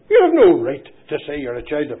 You have no right to say you're a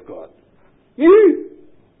child of God. You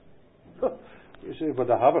say,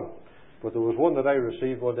 but I haven't. But there was one that I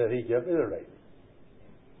received one that he gave me the right.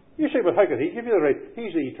 You say, but how could he give you the right?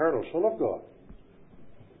 He's the eternal Son of God.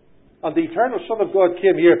 And the eternal Son of God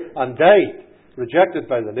came here and died, rejected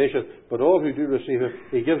by the nation, but all who do receive him,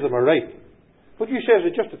 he gives them a right. But you say,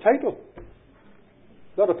 is it just a title?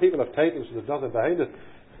 A lot of people have titles and there's nothing behind it.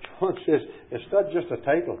 John says, it's not just a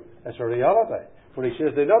title, it's a reality. For he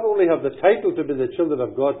says, they not only have the title to be the children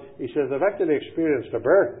of God, he says they've actually experienced a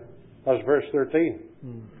birth. That's verse 13.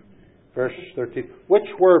 Verse 13. Which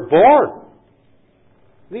were born.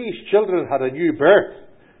 These children had a new birth.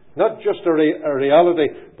 Not just a reality,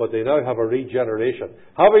 but they now have a regeneration.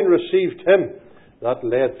 Having received him, that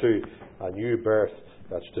led to a new birth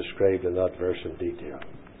that's described in that verse in detail.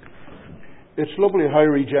 It's lovely how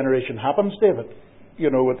regeneration happens, David. You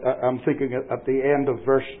know, I'm thinking at the end of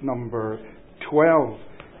verse number 12,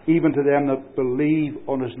 even to them that believe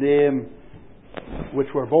on his name, which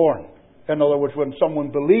were born. In other words, when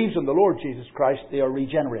someone believes in the Lord Jesus Christ, they are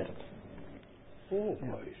regenerated. Oh,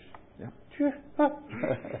 boys. Yeah.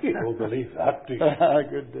 You don't believe that, do you?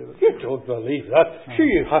 Good, David. You don't believe that. Sure,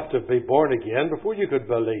 you have to be born again before you could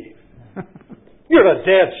believe. You're a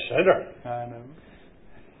dead sinner. I know.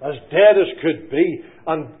 as dead as could be,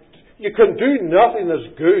 and you can do nothing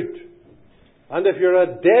as good. And if you're a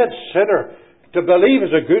dead sinner, to believe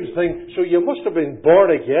is a good thing, so you must have been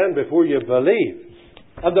born again before you believe.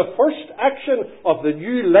 And the first action of the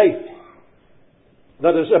new life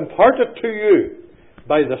that is imparted to you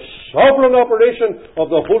by the sovereign operation of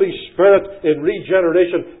the Holy Spirit in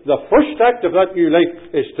regeneration, the first act of that new life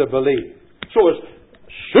is to believe. So as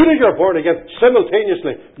soon as you're born again,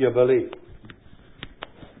 simultaneously you believe.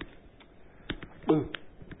 Ooh,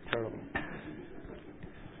 terrible.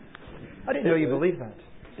 I didn't know you believed that.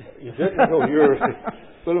 You didn't know you're...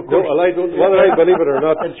 Well, of course, whether I believe it or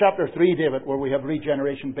not. In chapter 3, David, where we have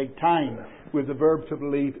regeneration big time, with the verb to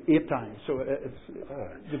believe 8 times. So it's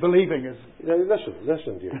the believing is...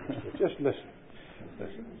 Listen, dear. Just listen.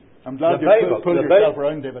 I'm glad you pulled yourself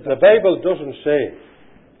around, David. The Bible doesn't say,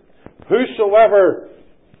 whosoever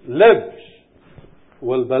lives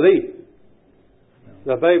will believe.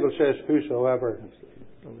 The Bible says, whosoever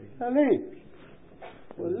believes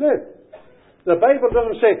will live. The Bible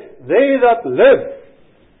doesn't say, they that live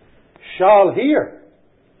shall hear.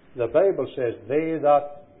 The Bible says, they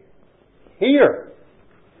that hear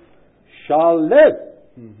shall live.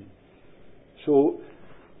 Mm-hmm. So,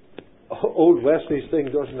 old Wesley's thing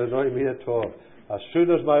doesn't annoy me at all. As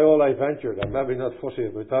soon as my all I ventured, I'm maybe not fussy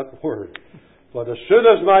about that word, but as soon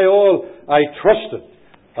as my all I trusted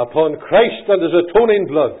upon Christ and His atoning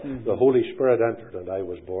blood, the Holy Spirit entered and I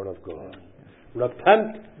was born of God.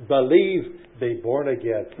 Repent, believe, be born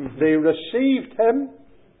again. They received Him.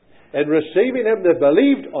 In receiving Him, they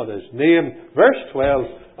believed on His name. Verse 12,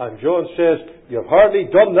 and John says, you've hardly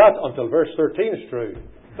done that until verse 13 is true.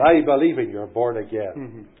 By believing, you're born again.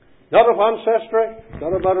 Mm-hmm. Not of ancestry,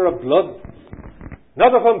 not a matter of blood,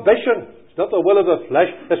 not of ambition. It's not the will of the flesh.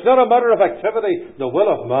 It's not a matter of activity, the will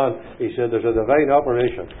of man. He said there's a divine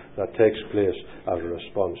operation that takes place as a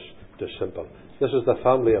response to simple. This is the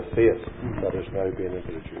family of faith that is now being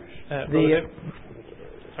introduced.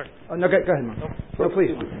 Sorry. Oh, no, go ahead, Mark. No,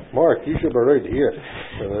 please. Mark, you should be right here.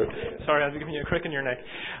 Sorry, I was giving you a crick in your neck.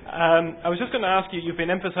 I was just going to ask you, you've been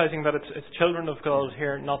emphasizing that it's children of God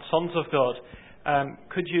here, not sons of God.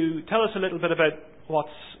 Could you tell us a little bit about what's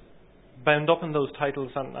bound up in those titles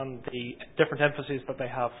and the different emphases that they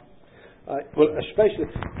have?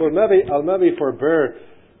 I'll maybe forbear,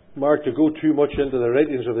 Mark, to go too much into the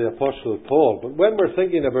writings of the Apostle Paul. But when we're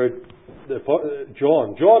thinking about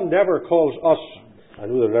John never calls us, I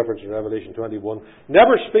know the reference in Revelation 21,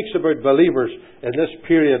 never speaks about believers in this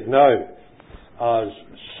period now as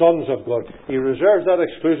sons of God. He reserves that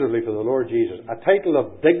exclusively for the Lord Jesus, a title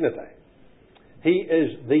of dignity. He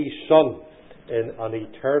is the Son in an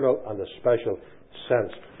eternal and a special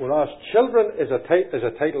sense. Whereas children is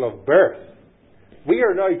a title of birth. We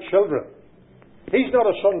are now children. He's not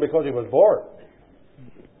a son because he was born.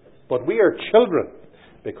 But we are children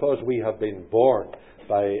because we have been born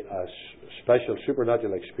by a special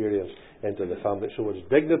supernatural experience into the family. So it's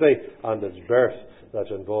dignity and it's birth that's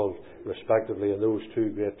involved respectively in those two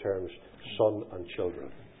great terms, son and children.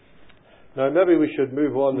 Now maybe we should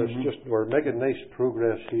move on. We're making nice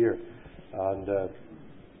progress here. And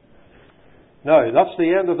now that's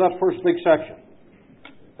the end of that first big section.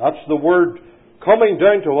 That's the word coming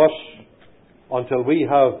down to us until we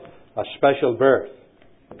have a special birth.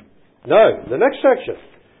 Now, the next section,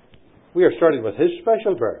 we are starting with His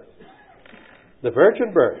special birth. The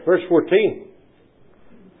virgin birth, verse 14.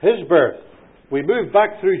 His birth. We move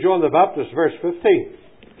back through John the Baptist, verse 15.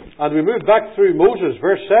 And we move back through Moses,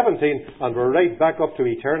 verse 17. And we're right back up to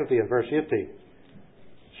eternity in verse 18.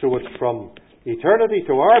 So it's from eternity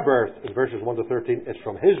to our birth in verses 1 to 13. It's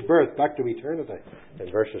from His birth back to eternity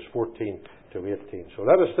in verses 14 to 18. So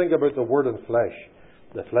let us think about the Word in flesh.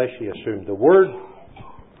 The flesh He assumed. The Word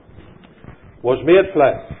was made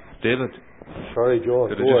flesh. David. Sorry, John.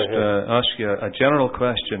 Could I just ask you a general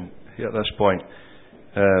question here at this point?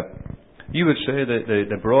 You would say that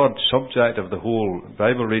the broad subject of the whole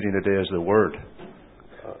Bible reading today is the Word,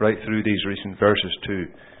 right through these recent verses too.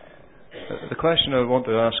 The question I want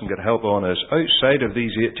to ask and get help on is, outside of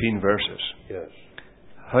these 18 verses, yes,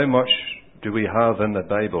 how much do we have in the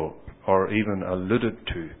Bible, or even alluded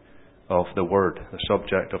to, of the Word, the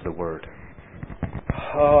subject of the Word?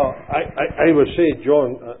 I would say,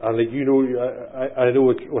 John, and like you know, I know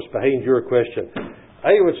it was behind your question.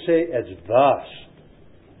 I would say it's vast.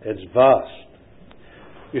 It's vast.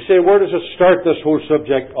 You say, where does it start, this whole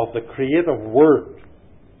subject of the creative Word?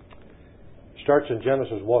 It starts in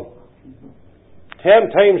Genesis 1. 10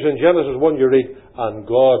 times in Genesis 1 you read, and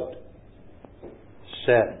God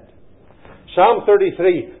said. Psalm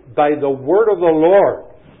 33, by the word of the Lord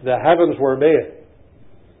the heavens were made.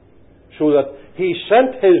 So that He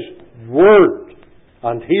sent His Word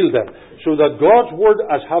and healed them. So that God's Word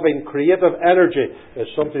as having creative energy is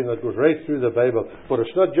something that goes right through the Bible. But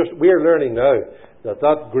it's not just, we're learning now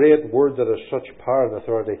that great Word that has such power and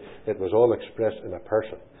authority, it was all expressed in a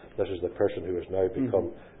person. This is the person who has now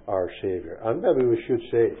become our Saviour. And maybe we should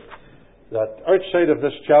say that outside of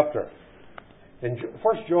this chapter, in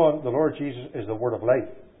 1 John, the Lord Jesus is the Word of life.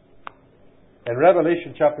 In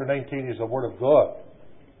Revelation chapter 19, He's the Word of God.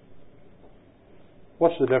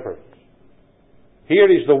 What's the difference? Here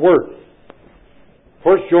He's the Word.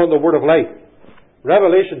 1 John, the Word of life.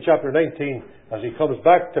 Revelation chapter 19, as He comes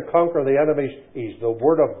back to conquer the enemies, He's the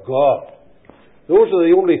Word of God. Those are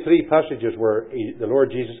the only three passages where the Lord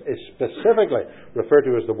Jesus is specifically referred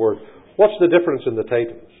to as the Word. What's the difference in the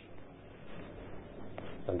titles?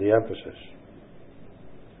 And the emphasis.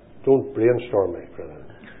 Don't brainstorm me, brother.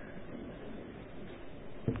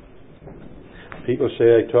 People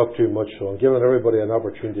say I talk too much, so I'm giving everybody an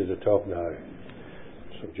opportunity to talk now.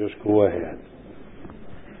 So just go ahead.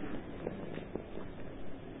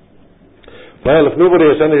 Well, if nobody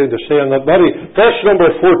has anything to say on that, verse number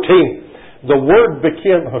 14. The Word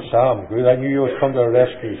became... Oh, Sam, good. I knew you would come to the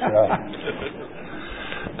rescue, Sam.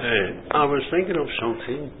 I was thinking of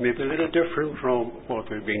something maybe a little different from what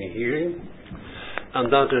we've been hearing,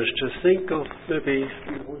 and that is to think of maybe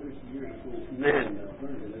 100 years ago men that were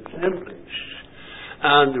in assemblies,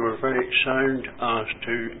 and they were very sound as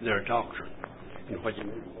to their doctrine and what you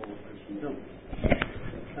might call Christendom.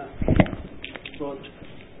 But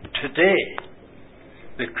today,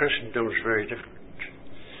 the Christendom is very different.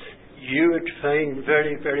 You would find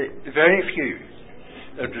very, very, very few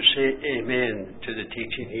that would say amen to the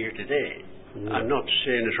teaching here today. I'm not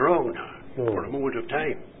saying it's wrong now, for a moment of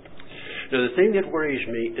time. Now, the thing that worries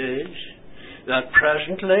me is that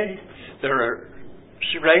presently there are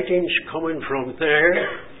writings coming from there,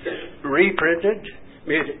 reprinted,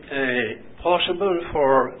 made possible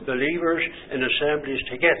for believers in assemblies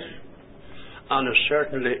to get, and is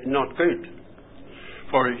certainly not good.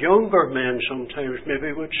 For younger men sometimes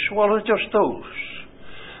maybe would swallow just those.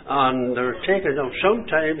 And they're taken up.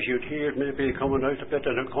 Sometimes you'd hear maybe coming out a bit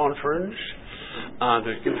in a conference, and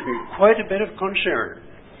it gives me quite a bit of concern.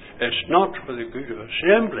 It's not for the good of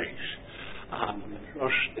assemblies. And we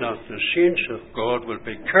trust that the saints of God will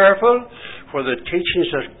be careful for the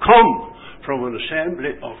teachings that come from an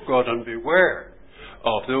assembly of God, and beware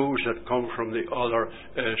of those that come from the other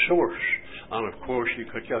source. And of course you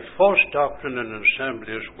could get false doctrine in an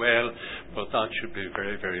assembly as well, but that should be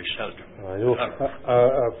very, very seldom. I know.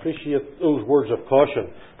 I appreciate those words of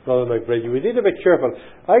caution, Brother McBride. We need to be careful.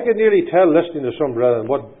 I can nearly tell, listening to some brethren,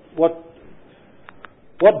 what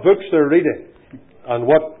books they're reading and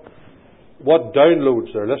what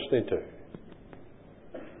downloads they're listening to.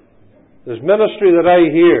 There's ministry that I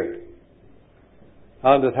hear,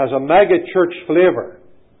 and it has a mega church flavour,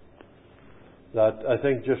 that I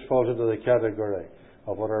think just falls into the category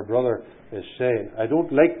of what our brother is saying. I don't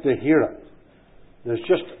like to hear it.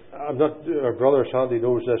 Our brother Sandy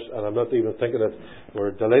knows this, and I'm not even thinking it.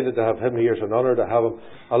 We're delighted to have him here. It's an honour to have him.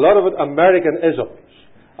 A lot of it Americanisms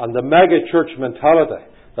and the mega church mentality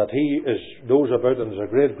that he knows about, and is a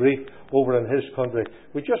great grief over in his country.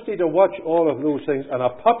 We just need to watch all of those things, and a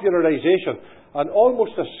popularization and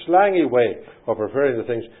almost a slangy way of referring to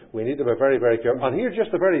things. We need to be very, very careful. And here's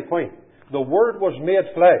just the very point. The Word was made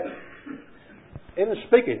flesh. In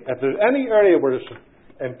speaking, if there's any area where it's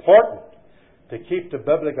important to keep the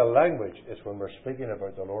biblical language, it's when we're speaking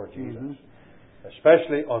about the Lord Jesus.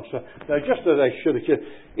 Especially on... Now, just as I should have said,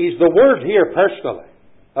 He's the Word here personally.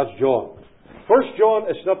 That's John. 1 John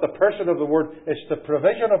is not the person of the Word, it's the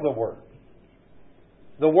provision of the Word.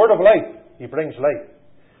 The Word of life. He brings life.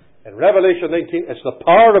 In Revelation 19, it's the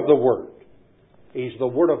power of the Word. He's the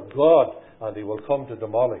Word of God, and He will come to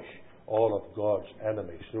demolish all of God's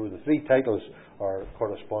enemies. So the three titles are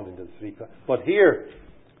corresponding to the three. But here,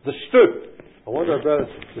 the stoop. I want our brothers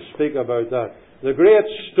to speak about that. The great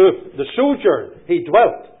stoop, the sojourn, He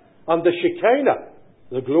dwelt, and the Shekinah,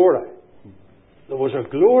 the glory. There was a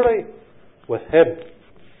glory with Him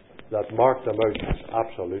that marked them out as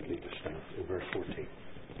absolutely distinct in verse 14.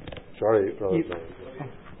 Sorry, brother.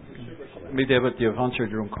 Me, David, you've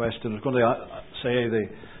answered your own question. I was going to say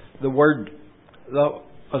the word that,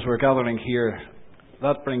 as we're gathering here,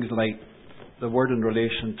 that brings light. The word in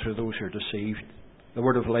relation to those who are deceived, the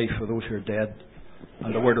word of life for those who are dead,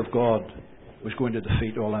 and the word of God was going to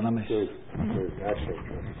defeat all enemies.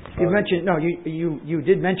 You mentioned you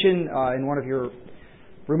did mention in one of your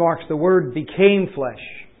remarks the word became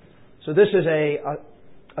flesh. So this is a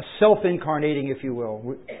self-incarnating, if you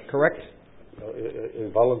will, correct? A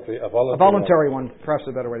voluntary one, perhaps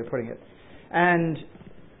a better way of putting it. and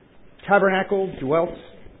tabernacled, dwelt.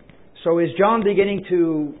 So is John beginning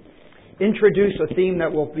to introduce a theme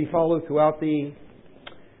that will be followed throughout the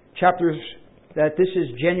chapters, that this is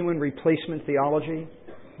genuine replacement theology?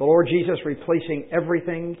 The Lord Jesus replacing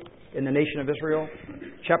everything in the nation of Israel.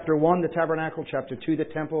 Chapter 1, the tabernacle. Chapter 2, the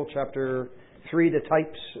temple. Chapter 3, the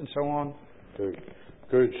types, and so on.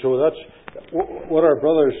 Good. So that's what our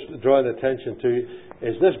brother's drawing attention to,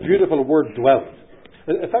 is this beautiful word dwelt.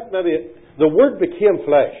 In fact, maybe the word became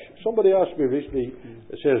flesh. Somebody asked me recently,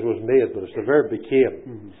 it says was made, but it's the verb became.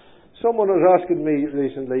 Mm-hmm. Someone was asking me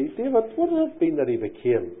recently, David, what does it mean that he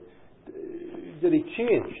became? Did he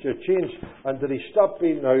change? Did he change? And did he stop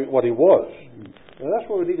being now what he was? Now that's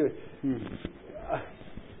what we need to...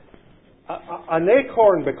 An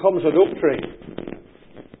acorn becomes an oak tree.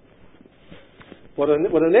 When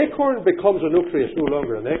an acorn becomes an oak tree, it's no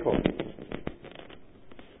longer an acorn.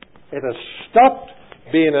 It has stopped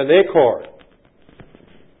being an acorn.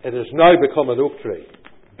 It has now become an oak tree.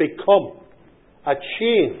 Become. A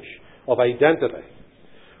change of identity.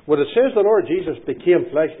 When it says the Lord Jesus became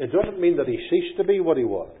flesh, it doesn't mean that he ceased to be what he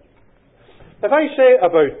was. If I say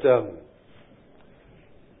about,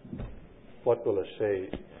 what will I say?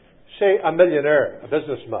 Say a millionaire, a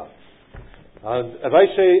businessman. And if I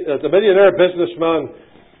say that the millionaire businessman,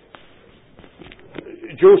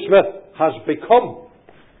 Joe Smith, has become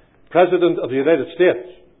President of the United States,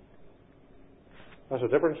 that's a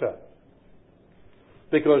different set.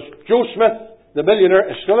 Because Joe Smith, the millionaire,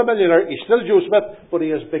 is still a millionaire, he's still Joe Smith, but he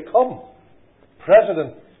has become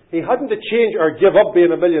President. He hadn't to change or give up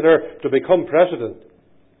being a millionaire to become President.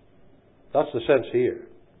 That's the sense here.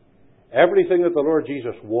 Everything that the Lord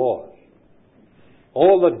Jesus was,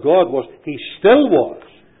 all that God was, he still was.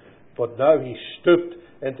 But now he stooped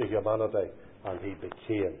into humanity and he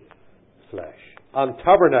became flesh. And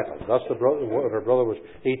tabernacled. That's what our brother was.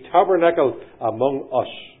 He tabernacled among us.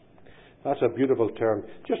 That's a beautiful term.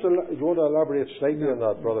 Just you want to elaborate slightly on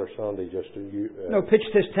that, Brother Sandy?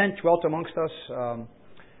 Pitched his tent, dwelt amongst us.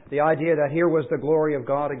 The idea that here was the glory of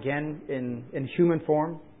God again in human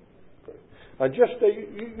form. And just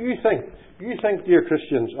you think, dear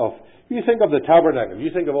Christians, you think of the tabernacle.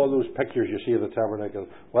 You think of all those pictures you see of the tabernacle,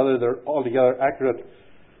 whether they're altogether accurate.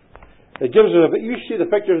 It gives it you see the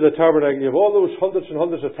picture of the tabernacle. You have all those hundreds and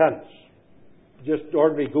hundreds of tents, just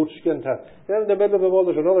ordinary goatskin tent. Then in the middle of them all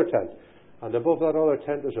there's another tent, and above that other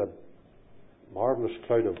tent is a marvelous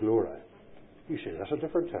cloud of glory. You say that's a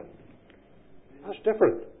different tent. That's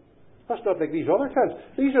different. That's not like these other tents.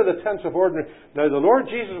 These are the tents of ordinary. Now the Lord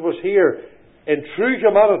Jesus was here in true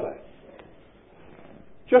humanity,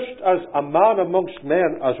 just as a man amongst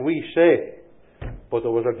men, as we say, but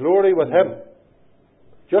there was a glory with him.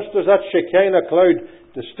 Just as that Shekinah cloud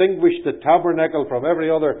distinguished the tabernacle from every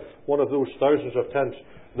other one of those thousands of tents,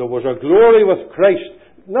 there was a glory with Christ,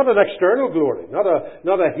 not an external glory, not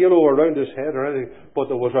a halo around his head or anything, but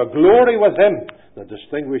there was a glory with him that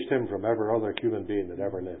distinguished him from every other human being that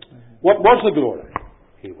ever lived. What was the glory?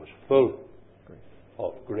 He was full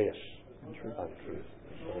of grace and truth.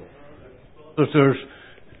 There's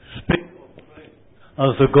speak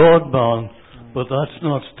as the God-man, but that's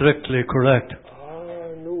not strictly correct.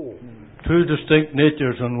 Two distinct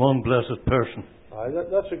natures in one blessed person.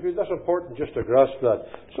 That's important just to grasp that.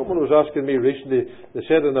 Someone was asking me recently, they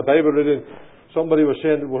said in the Bible reading, somebody was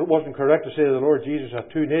saying it wasn't correct to say the Lord Jesus had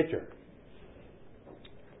two natures.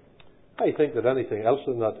 I think that anything else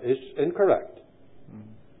than that is incorrect.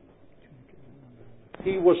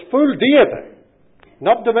 He was full deity,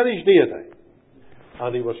 not diminished deity.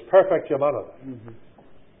 And he was perfect humanity.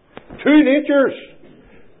 Two natures,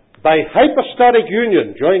 by hypostatic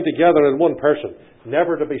union, joined together in one person,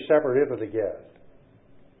 never to be separated again.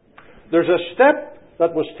 There's a step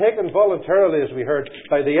that was taken voluntarily, as we heard,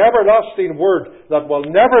 by the everlasting word that will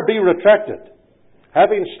never be retracted.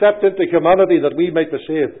 Having stepped into humanity that we might be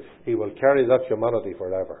saved, he will carry that humanity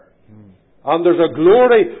forever. And there's a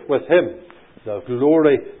glory with him, the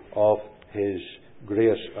glory of his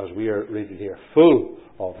grace, as we are reading here, full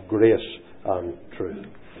of grace and truth.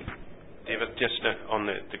 David, just on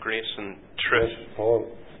the grace and truth. Yes, Paul.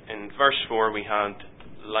 In verse 4 we had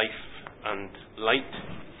life and light.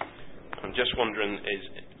 I'm just wondering,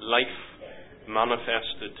 is life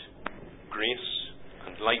manifested grace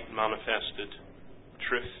and light manifested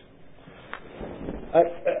truth?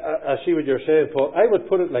 I see what you're saying, Paul. I would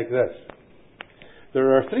put it like this.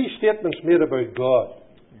 There are three statements made about God.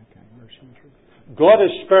 God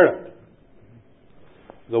is spirit.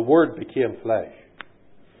 The Word became flesh.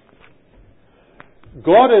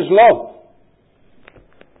 God is love.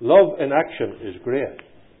 Love in action is grace.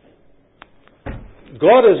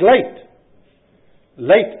 God is light.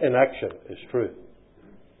 light in action is truth.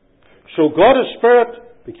 So God is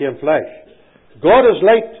spirit, became flesh. God is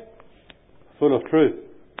light, full of truth.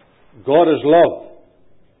 God is love,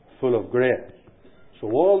 full of grace. So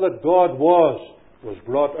all that God was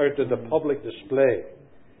brought out in the public display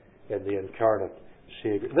in the incarnate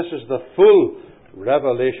Savior. This is the full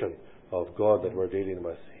revelation of God that we're dealing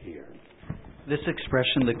with here. This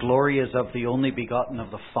expression, the glory is of the only begotten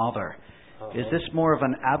of the Father, is this more of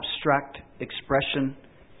an abstract expression,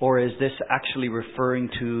 or is this actually referring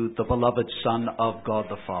to the beloved Son of God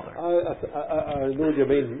the Father? I know what you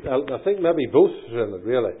mean. I think maybe both in it,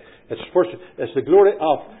 really. It's the glory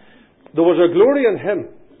of... There was a glory in Him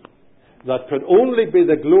that could only be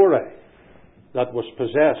the glory that was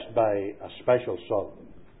possessed by a special Son.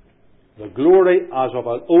 The glory as of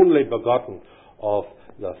an only begotten of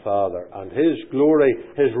the Father. And His glory,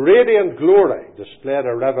 His radiant glory, displayed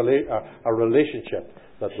a relationship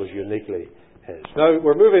that was uniquely His. Now,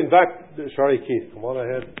 we're moving back... Sorry, Keith, come on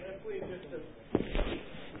ahead. If we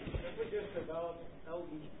just develop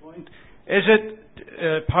Elton's point, is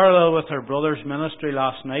it parallel with our brother's ministry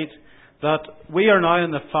last night that we are now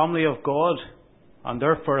in the family of God, and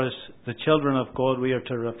therefore as the children of God we are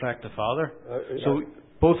to reflect the Father? So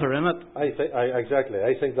both are in it. Exactly.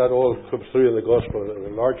 I think that all comes through in the Gospel,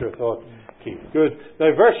 a larger thought, Keith. Good.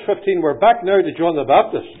 Now, verse 15, we're back now to John the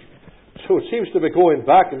Baptist. So it seems to be going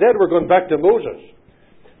back, and then we're going back to Moses.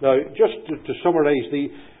 Now, just to summarise,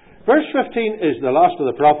 verse 15 is the last of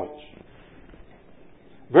the prophets.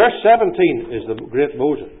 Verse 17 is the great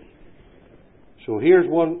Moses. So here's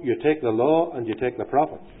one, you take the law and you take the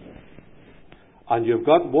prophets. And you've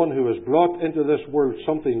got one who has brought into this world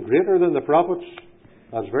something greater than the prophets.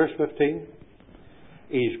 That's verse 15.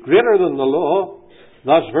 He's greater than the law.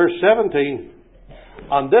 That's verse 17.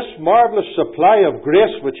 And this marvellous supply of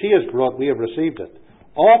grace which He has brought, we have received it.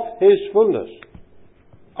 Of His fullness.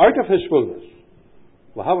 Out of His fullness.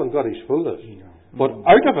 We haven't got His fullness. But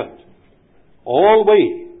out of it, all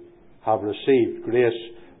we have received grace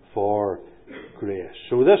for grace.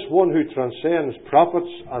 So this one who transcends prophets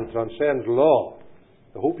and transcends law.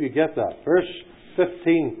 I hope you get that. Verse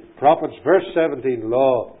 15, prophets. Verse 17,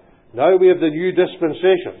 law. Now we have the new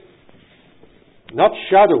dispensation. Not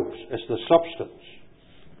shadows, it's the substance.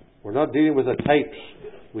 We're not dealing with the types.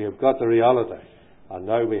 We have got the reality. And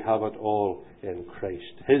now we have it all in Christ.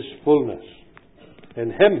 His fullness. In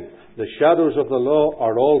Him, the shadows of the law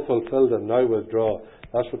are all fulfilled and now withdraw.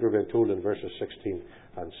 That's what we're being told in verses 16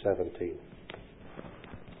 and 17.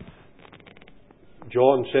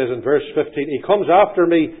 John says in verse 15, He comes after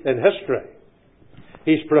me in history.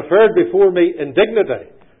 He's preferred before me in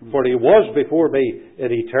dignity, for He was before me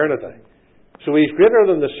in eternity. So He's greater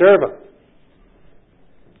than the servant.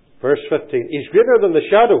 Verse 15. He's greater than the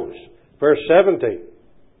shadows. Verse 17.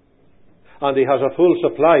 And He has a full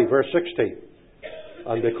supply. Verse 16.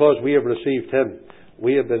 And because we have received Him,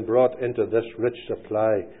 we have been brought into this rich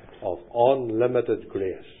supply of unlimited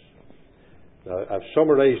grace. Now, I've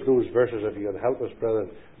summarised those verses, if you can help us,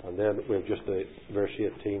 brethren, and then we've just the verse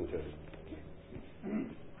 18 to it.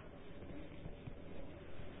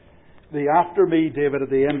 The after me, David, at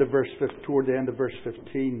the end of toward the end of verse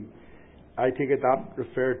 15, I take it that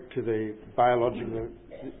referred to the biological,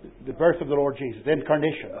 the birth of the Lord Jesus, the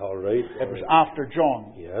incarnation. All right. It was after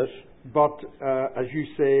John. Yes. But as you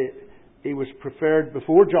say, He was preferred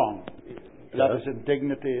before John. That is in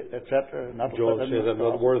dignity, etc. John says, I'm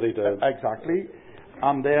not worthy to... Exactly.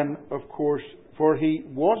 And then, of course, for He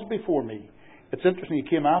was before me. It's interesting, He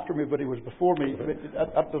came after me, but He was before me.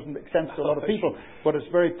 That doesn't make sense to a lot of people. But it's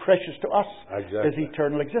very precious to us, His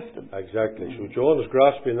eternal existence. Exactly. So John is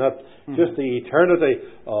grasping that, just the eternity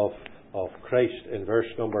of Christ in verse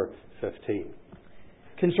number 15.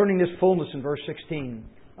 Concerning this fullness in verse 16,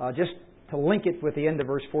 just to link it with the end of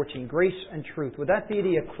verse 14, grace and truth. Would that be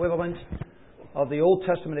the equivalent of the Old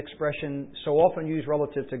Testament expression so often used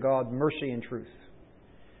relative to God, mercy and truth?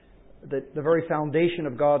 That the very foundation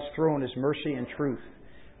of God's throne is mercy and truth.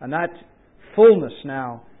 And that fullness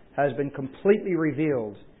now has been completely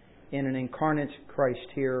revealed in an incarnate Christ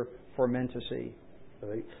here for men to see.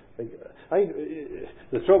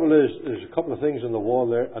 The trouble is, there's a couple of things on the wall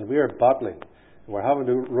there, and we are battling. We're having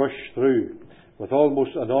to rush through with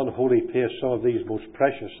almost an unholy pace some of these most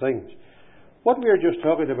precious things. What we are just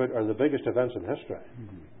talking about are the biggest events in history.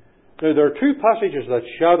 Now, there are two passages that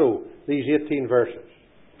shadow these 18 verses.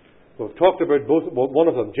 We've talked about one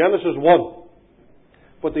of them, Genesis 1.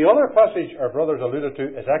 But the other passage our brothers alluded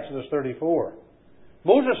to is Exodus 34.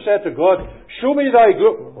 Moses said to God, show me thy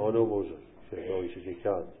glory. Oh no, Moses. He says, no, he says, you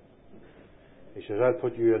can't. He says, I'll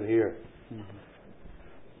put you in here.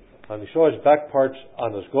 And he saw his back parts,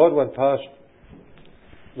 and as God went past,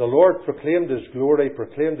 The Lord proclaimed His glory,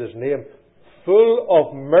 proclaimed His name, full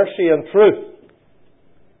of mercy and truth.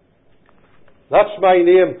 That's my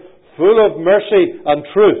name, full of mercy and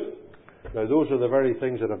truth. Now those are the very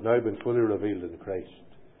things that have now been fully revealed in Christ.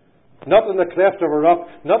 Not in the cleft of a rock,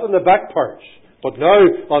 not in the back parts, but now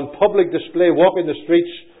on public display, walking the streets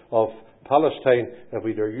of Palestine, if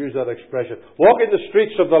we dare use that expression. Walking the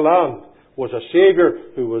streets of the land was a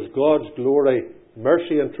Saviour who was God's glory,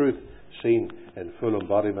 mercy and truth seen in full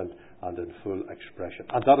embodiment and in full expression.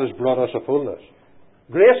 And that has brought us a fullness.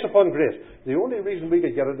 Grace upon grace. The only reason we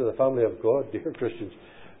could get into the family of God, dear Christians,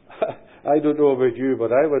 I don't know about you,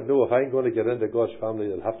 but I would know if I'm going to get into God's family,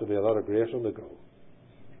 there'll have to be a lot of grace on the go.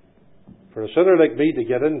 For a sinner like me to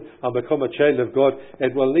get in and become a child of God,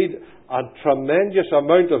 it will need a tremendous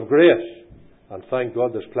amount of grace. And thank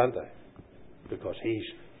God there's plenty. Because He's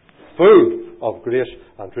full of grace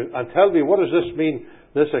and truth. And tell me, what does this mean,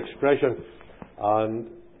 this expression? And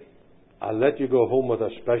I'll let you go home with a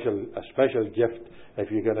special gift if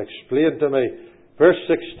you can explain to me. Verse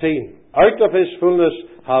 16. Out of His fullness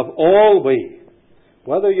have all we,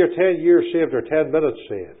 whether you're 10 years saved or 10 minutes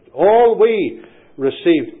saved, all we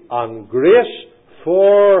received on grace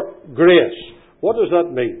for grace. What does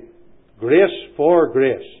that mean? Grace for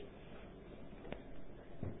grace.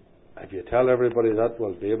 If you tell everybody that,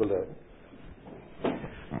 we'll be able to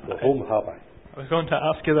go home happy. I was going to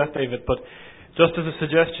ask you that, David, but just as a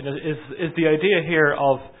suggestion, is the idea here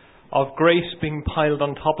of grace being piled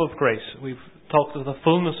on top of grace? We've talked of the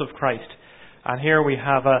fullness of Christ, and here we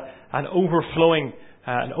have an overflowing,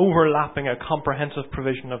 an overlapping, a comprehensive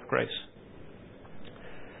provision of grace.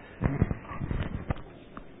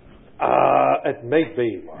 It might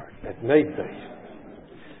be, Mark. It might be.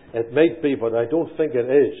 It might be, but I don't think it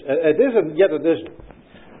is. It isn't, yet it isn't.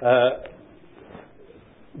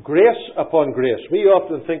 Grace upon grace. We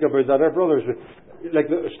often think about that. Our brothers, like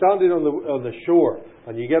standing on the shore,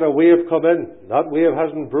 and you get a wave come in. That wave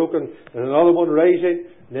hasn't broken. There's another one rising.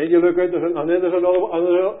 And then you look out, and then there's another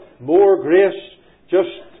one. More grace.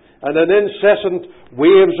 And an incessant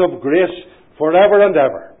waves of grace forever and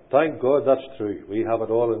ever. Thank God that's true. We have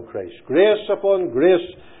it all in Christ. Grace upon grace.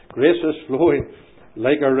 Grace is flowing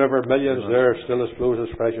like a river. Millions there, still as flows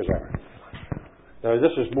as fresh as ever. Now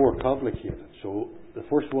this is more complicated. So the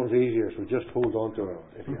first one's easier, so just hold on to it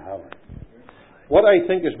if you have it. What I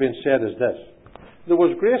think has been said is this. There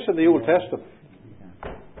was grace in the Old Testament.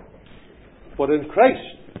 But in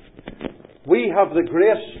Christ, we have the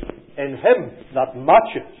grace in Him that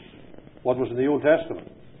matches what was in the Old Testament.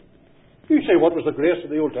 You say, what was the grace in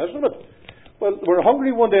the Old Testament? Well, we're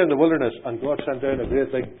hungry one day in the wilderness, and God sent down a great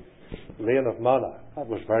big rain of manna. That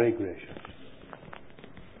was very gracious.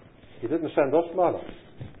 He didn't send us manna.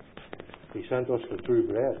 He sent us the true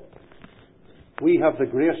bread. We have the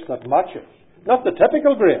grace that matches. Not the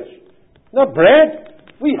typical grace. Not bread.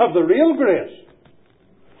 We have the real grace.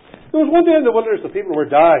 There was one day in the wilderness the people were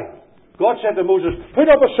dying. God said to Moses, put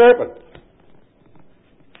up a serpent.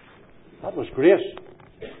 That was grace.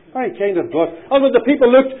 Very kind of God. And when the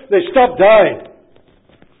people looked, they stopped dying.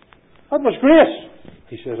 That was grace.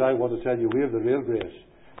 He says, I want to tell you, we have the real grace.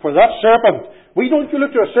 For that serpent, we don't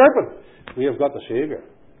look to a serpent. We have got the Saviour.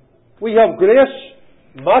 We have grace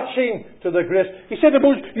matching to the grace. He said to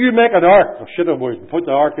Moses, you make an ark. Oh, shit, I wouldn't. Put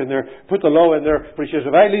the ark in there. Put the law in there. But he says,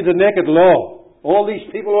 if I leave the naked law, all these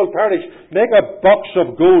people will perish. Make a box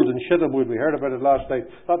of gold and shittim wood. We heard about it last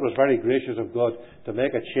night. That was very gracious of God to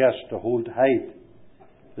make a chest to hide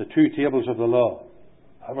the 2 tables of the law.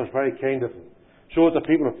 That was very kind of Him. So the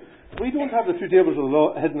people, we don't have the 2 tables of the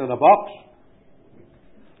law hidden in a box.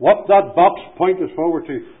 What that box points us forward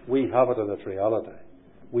to, we have it in its reality.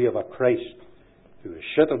 We have a Christ who is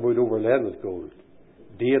shittim wood overlaid with gold.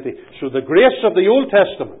 Deity. So the grace of the Old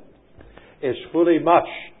Testament is fully matched.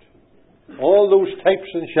 All those types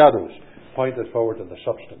and shadows pointed forward to the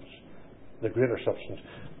substance, the greater substance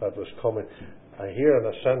that was coming. I hear an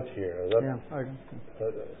assent here.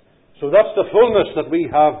 So that's the fullness that we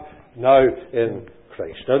have now in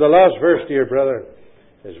Christ. Now the last verse, dear brethren,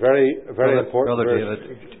 is very, very important. Brother verse.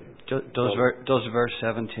 David, does verse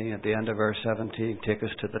 17, at the end of verse 17, take us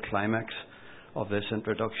to the climax of this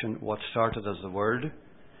introduction? What started as the Word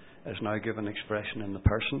is now given expression in the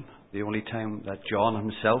person. The only time that John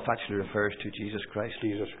himself actually refers to Jesus Christ.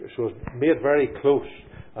 So it's made very close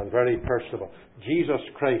and very personal. Jesus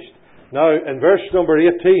Christ. Now, in verse number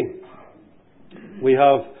 18, we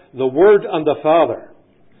have the Word and the Father.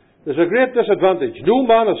 There's a great disadvantage. No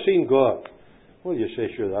man has seen God. Well, you say,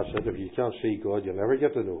 sure, that's it. If you can't see God, you'll never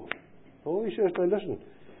get to know Him. Oh, he says, now listen,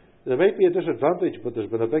 there might be a disadvantage, but there's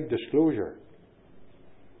been a big disclosure.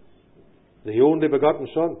 The only begotten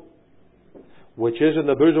Son. which is in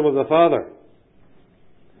the bosom of the Father.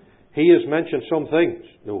 He has mentioned some things.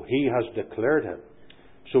 No, He has declared Him.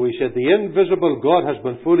 So He said, the invisible God has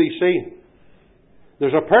been fully seen.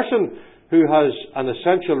 There's a person who has an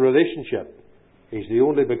essential relationship. He's the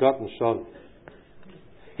only begotten Son.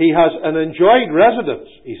 He has an enjoyed residence.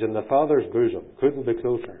 He's in the Father's bosom. Couldn't be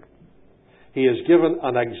closer. He is given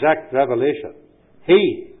an exact revelation.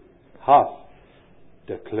 He hath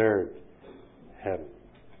declared Him.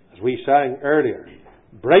 As we sang earlier,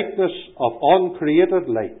 brightness of uncreated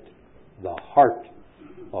light, the heart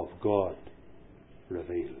of God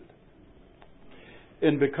revealed.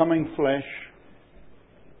 In becoming flesh,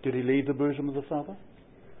 did He leave the bosom of the Father?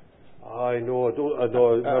 I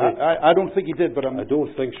don't think He did, but I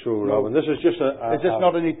don't think so, Robin. This is just is this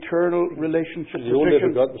not an eternal relationship? The only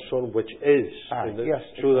begotten Son, which is. Yes.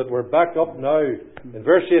 So that we're back up now in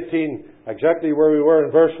verse 18, exactly where we were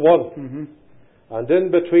in verse 1. Mm-hmm. And in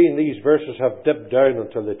between, these verses have dipped down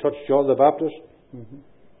until they touched John the Baptist,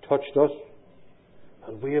 touched us,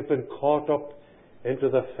 and we have been caught up into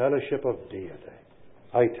the fellowship of deity.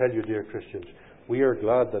 I tell you, dear Christians, we are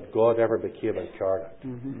glad that God ever became incarnate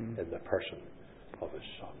in the person of His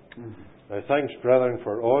Son. Now, thanks, brethren,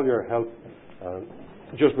 for all your help.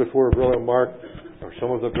 Just before Brother Mark or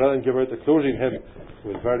some of the brethren give out the closing hymn,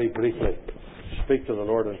 we'll very briefly speak to the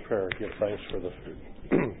Lord in prayer and give thanks for the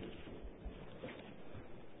food.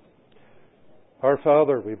 Our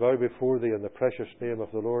Father, we bow before Thee in the precious name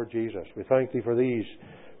of the Lord Jesus. We thank Thee for these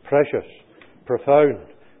precious, profound,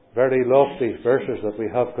 very lofty verses that we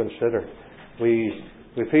have considered. We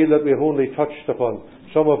feel that we have only touched upon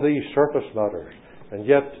some of these surface matters, and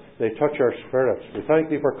yet they touch our spirits. We thank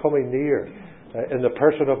Thee for coming near in the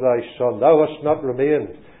person of Thy Son. Thou hast not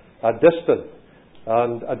remained a distant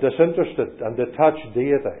and a disinterested and detached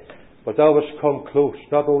deity, but Thou hast come close,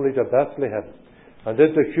 not only to Bethlehem and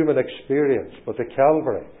into human experience, but to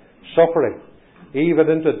Calvary, suffering,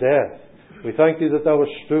 even into death. We thank Thee that Thou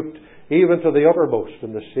hast stooped even to the uttermost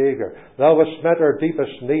in the Saviour. Thou hast met our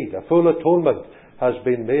deepest need. A full atonement has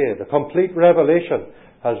been made. A complete revelation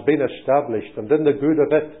has been established. And in the good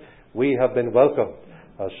of it, we have been welcomed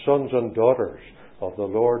as sons and daughters of the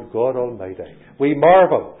Lord God Almighty. We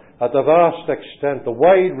marvel at the vast extent, the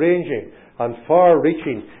wide-ranging and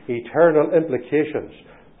far-reaching eternal implications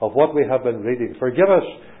of what we have been reading. Forgive us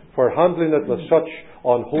for handling it with such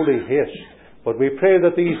unholy haste. But we pray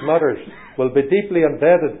that these matters will be deeply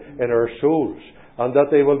embedded in our souls, and that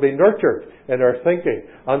they will be nurtured in our thinking,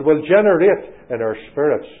 and will generate in our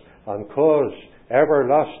spirits, and cause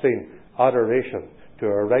everlasting adoration to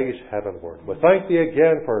arise heavenward. We thank Thee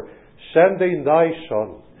again for sending Thy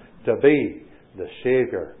Son to be the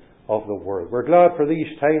Saviour of the world. We're glad for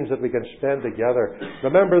these times that we can spend together.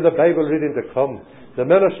 Remember the Bible reading to come, the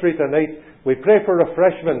ministry tonight. We pray for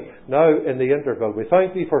refreshment now in the interval. We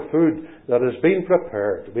thank Thee for food that has been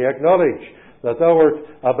prepared. We acknowledge that Thou art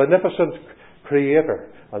a beneficent Creator,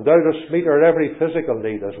 and Thou dost meet our every physical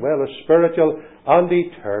need as well as spiritual and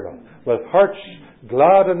eternal. With hearts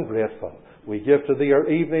glad and grateful, we give to Thee our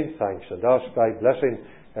evening thanks and ask Thy blessing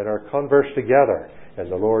in our converse together in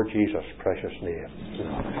the Lord Jesus' precious name.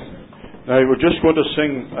 Now we're just going to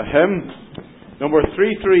sing a hymn. Number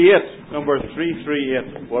 338. Number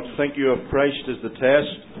 338. What think you of Christ is the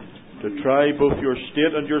test to try both your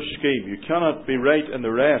state and your scheme. You cannot be right in the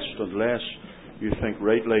rest unless you think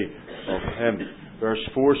rightly of Him. Verse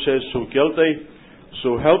 4 says, so guilty,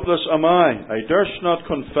 so helpless am I durst not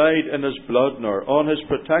confide in His blood, nor on His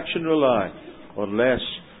protection rely, unless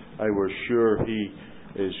I were sure He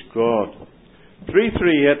is God.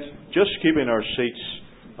 338, just keeping our seats,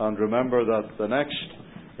 and remember that the next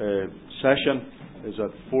session is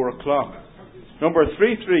at 4 o'clock. Number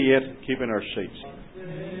 338, keeping our seats.